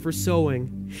your seed for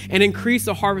sowing and increase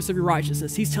the harvest of your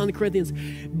righteousness. He's telling the Corinthians,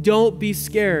 don't be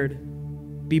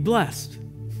scared, be blessed.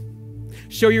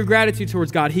 Show your gratitude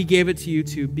towards God. He gave it to you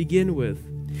to begin with.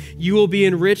 You will be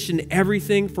enriched in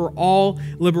everything for all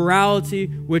liberality,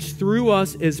 which through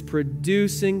us is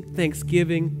producing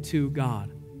thanksgiving to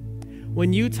God.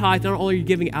 When you tithe, not only are you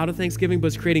giving out of thanksgiving, but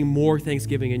it's creating more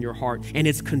thanksgiving in your heart. And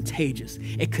it's contagious.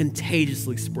 It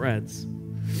contagiously spreads.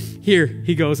 Here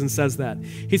he goes and says that.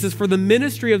 He says, for the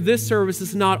ministry of this service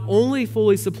is not only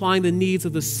fully supplying the needs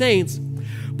of the saints,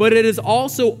 but it is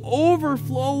also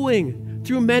overflowing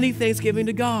through many thanksgiving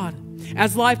to God.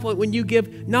 As LifePoint, when you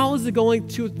give, not only is it going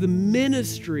to the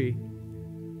ministry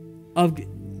of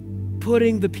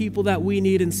putting the people that we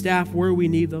need in staff where we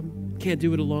need them, can't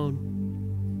do it alone.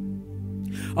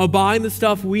 Of buying the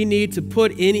stuff we need to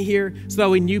put in here so that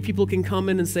way new people can come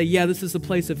in and say, yeah, this is a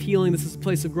place of healing, this is a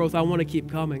place of growth, I want to keep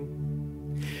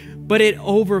coming. but it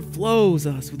overflows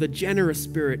us with a generous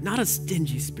spirit, not a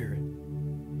stingy spirit.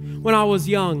 When I was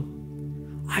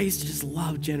young, I used to just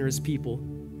love generous people.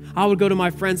 I would go to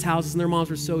my friends' houses and their moms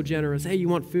were so generous. Hey, you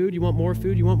want food? You want more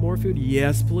food? You want more food?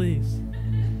 Yes, please.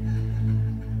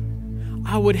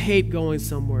 I would hate going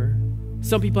somewhere.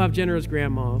 Some people have generous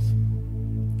grandmas.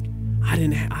 I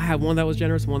had one that was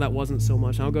generous, one that wasn't so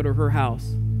much. I'll go to her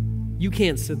house. You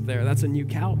can't sit there. That's a new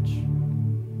couch.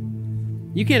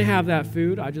 You can't have that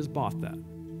food. I just bought that.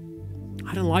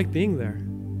 I didn't like being there.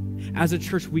 As a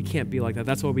church, we can't be like that.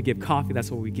 That's why we give coffee. That's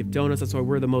why we give donuts. That's why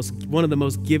we're one of the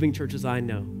most giving churches I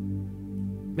know.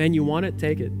 Man, you want it?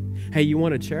 Take it. Hey, you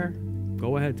want a chair?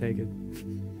 Go ahead, take it.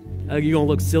 You're going to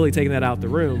look silly taking that out the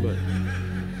room, but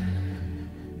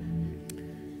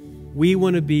we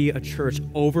want to be a church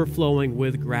overflowing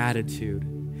with gratitude.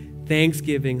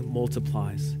 Thanksgiving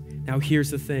multiplies. Now,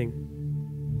 here's the thing.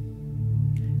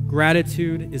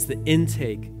 Gratitude is the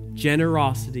intake.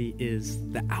 Generosity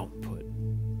is the output.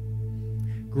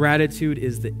 Gratitude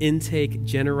is the intake.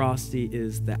 Generosity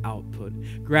is the output.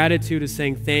 Gratitude is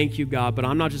saying, thank you, God, but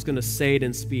I'm not just going to say it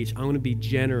in speech. I'm going to be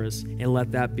generous and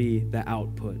let that be the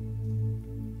output.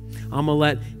 I'm going to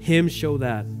let him show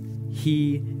that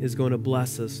he is going to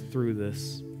bless us through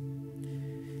this.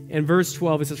 In verse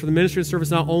 12, it says, for the ministry of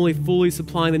service not only fully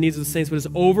supplying the needs of the saints, but is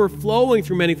overflowing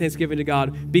through many thanksgiving to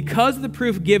God. Because of the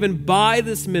proof given by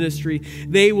this ministry,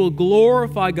 they will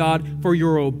glorify God for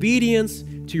your obedience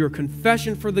to your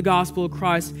confession for the gospel of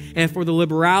Christ and for the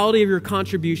liberality of your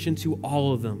contribution to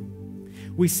all of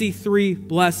them. We see three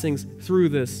blessings through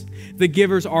this. The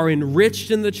givers are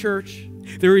enriched in the church.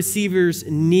 The receivers'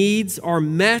 needs are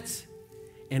met.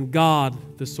 And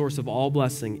God, the source of all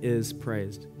blessing, is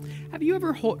praised. Have you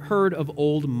ever heard of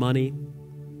old money?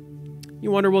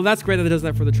 You wonder, well, that's great that it does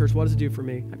that for the church. What does it do for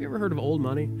me? Have you ever heard of old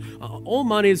money? Old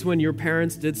money is when your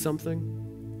parents did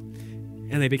something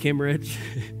and they became rich.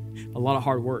 A lot of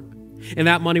hard work. And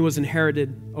that money was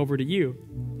inherited over to you.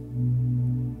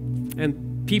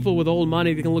 And people with old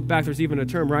money, they can look back, there's even a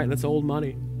term, right? That's old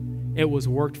money. It was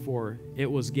worked for. It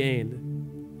was gained.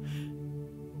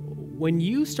 When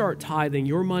you start tithing,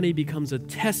 your money becomes a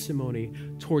testimony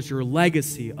towards your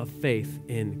legacy of faith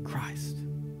in Christ.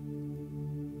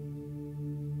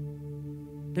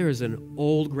 There is an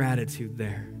old gratitude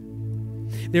there.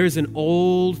 There is an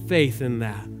old faith in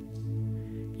that.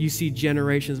 You see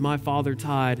generations. My father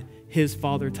tithed, his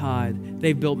father tithed.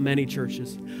 They've built many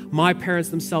churches. My parents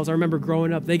themselves, I remember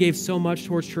growing up, they gave so much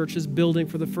towards churches, building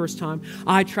for the first time.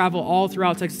 I travel all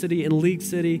throughout Texas City and League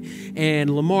City and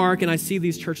Lamarck, and I see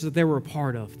these churches that they were a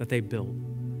part of, that they built.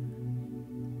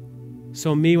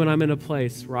 So me, when I'm in a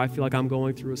place where I feel like I'm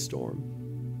going through a storm,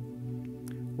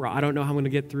 where I don't know how I'm going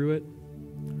to get through it,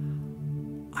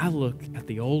 I look at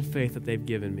the old faith that they've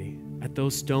given me, at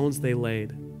those stones they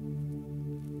laid,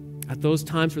 at those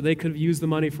times where they could have used the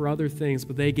money for other things,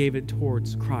 but they gave it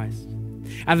towards Christ.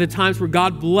 At the times where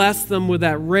God blessed them with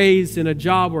that raise in a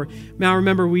job where, man, I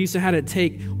remember we used to have to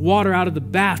take water out of the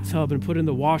bathtub and put it in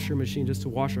the washer machine just to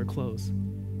wash our clothes.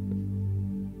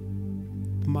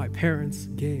 My parents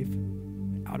gave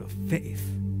out of faith,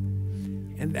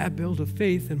 and that built a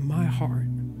faith in my heart.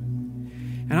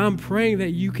 And I'm praying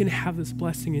that you can have this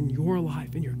blessing in your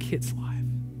life, in your kids' life,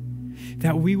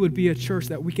 that we would be a church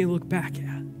that we can look back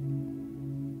at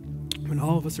when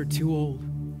all of us are too old,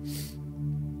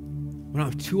 when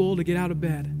I'm too old to get out of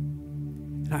bed,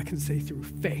 and I can say through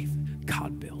faith,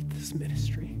 God built this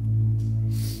ministry.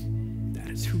 That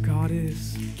is who God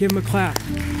is. Give him a clap.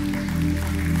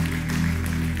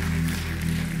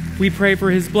 We pray for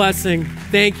his blessing.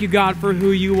 Thank you, God, for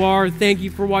who you are. Thank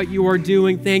you for what you are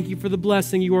doing. Thank you for the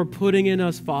blessing you are putting in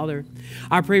us, Father.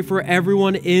 I pray for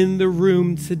everyone in the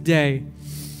room today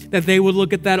that they would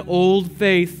look at that old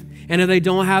faith, and if they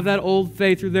don't have that old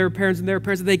faith through their parents and their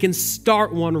parents, that they can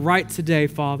start one right today,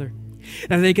 Father.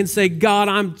 That they can say, God,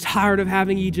 I'm tired of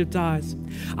having Egypt eyes.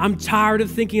 I'm tired of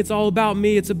thinking it's all about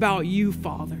me. It's about you,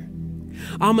 Father.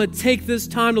 I'm going to take this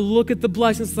time to look at the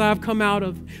blessings that I've come out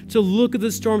of, to look at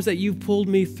the storms that you've pulled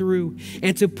me through,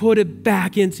 and to put it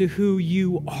back into who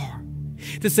you are.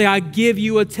 To say, I give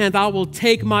you a tenth. I will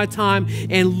take my time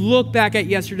and look back at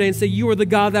yesterday and say, you are the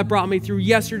God that brought me through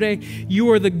yesterday.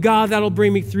 You are the God that'll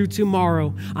bring me through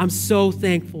tomorrow. I'm so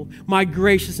thankful. My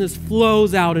graciousness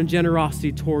flows out in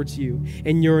generosity towards you.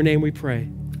 In your name we pray.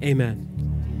 Amen.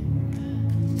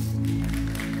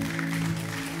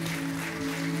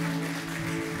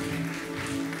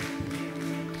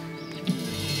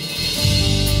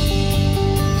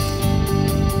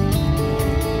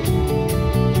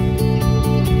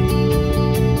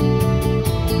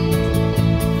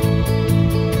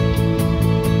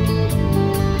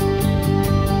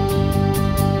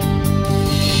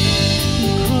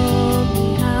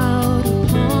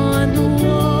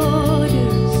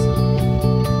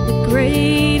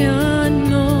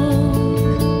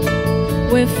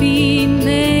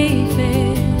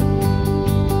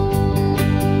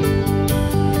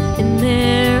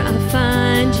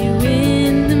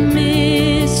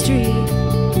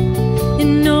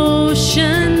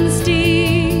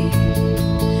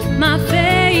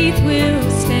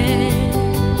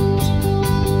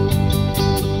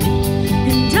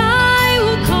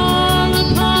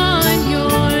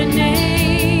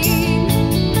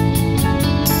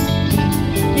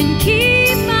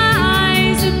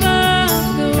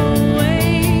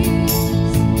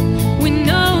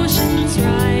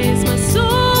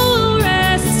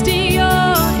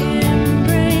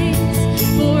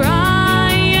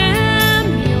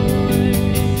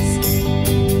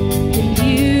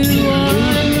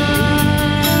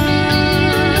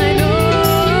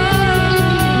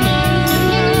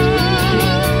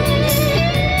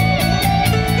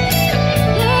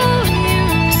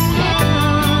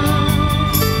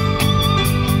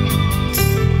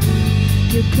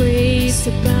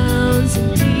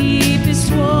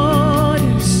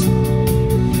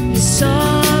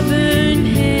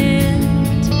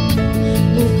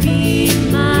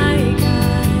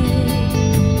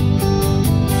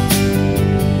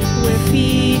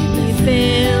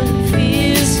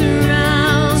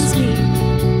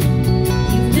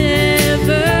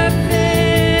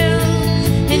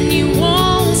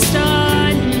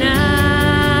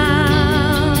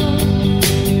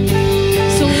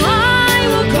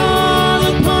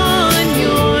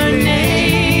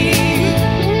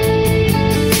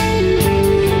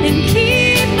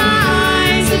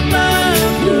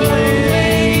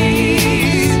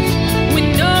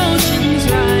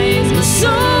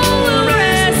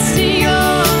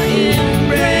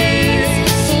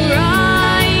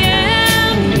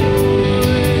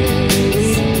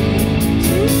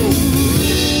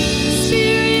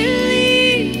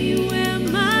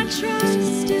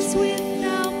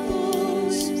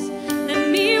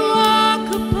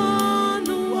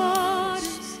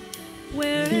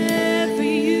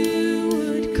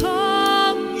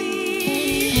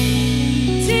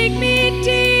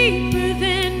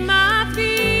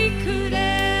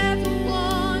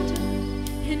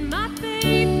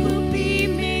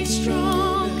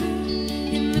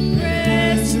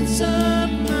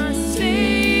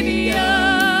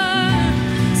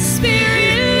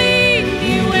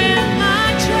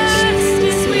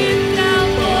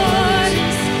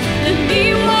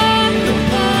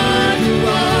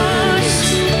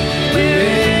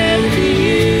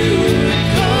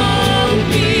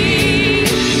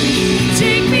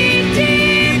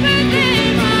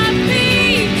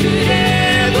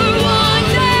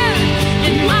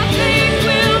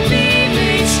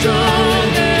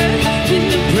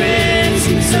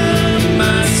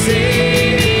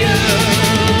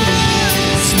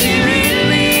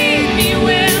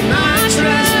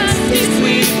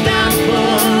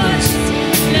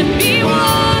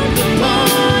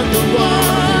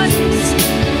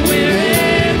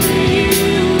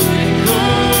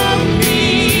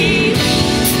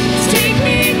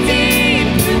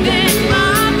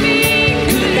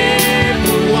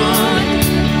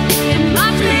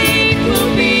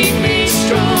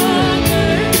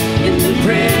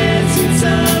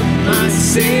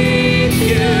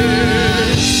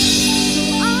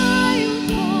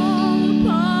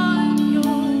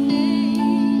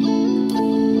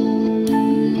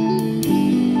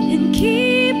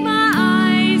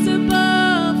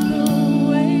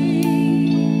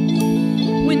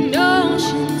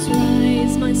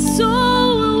 my soul.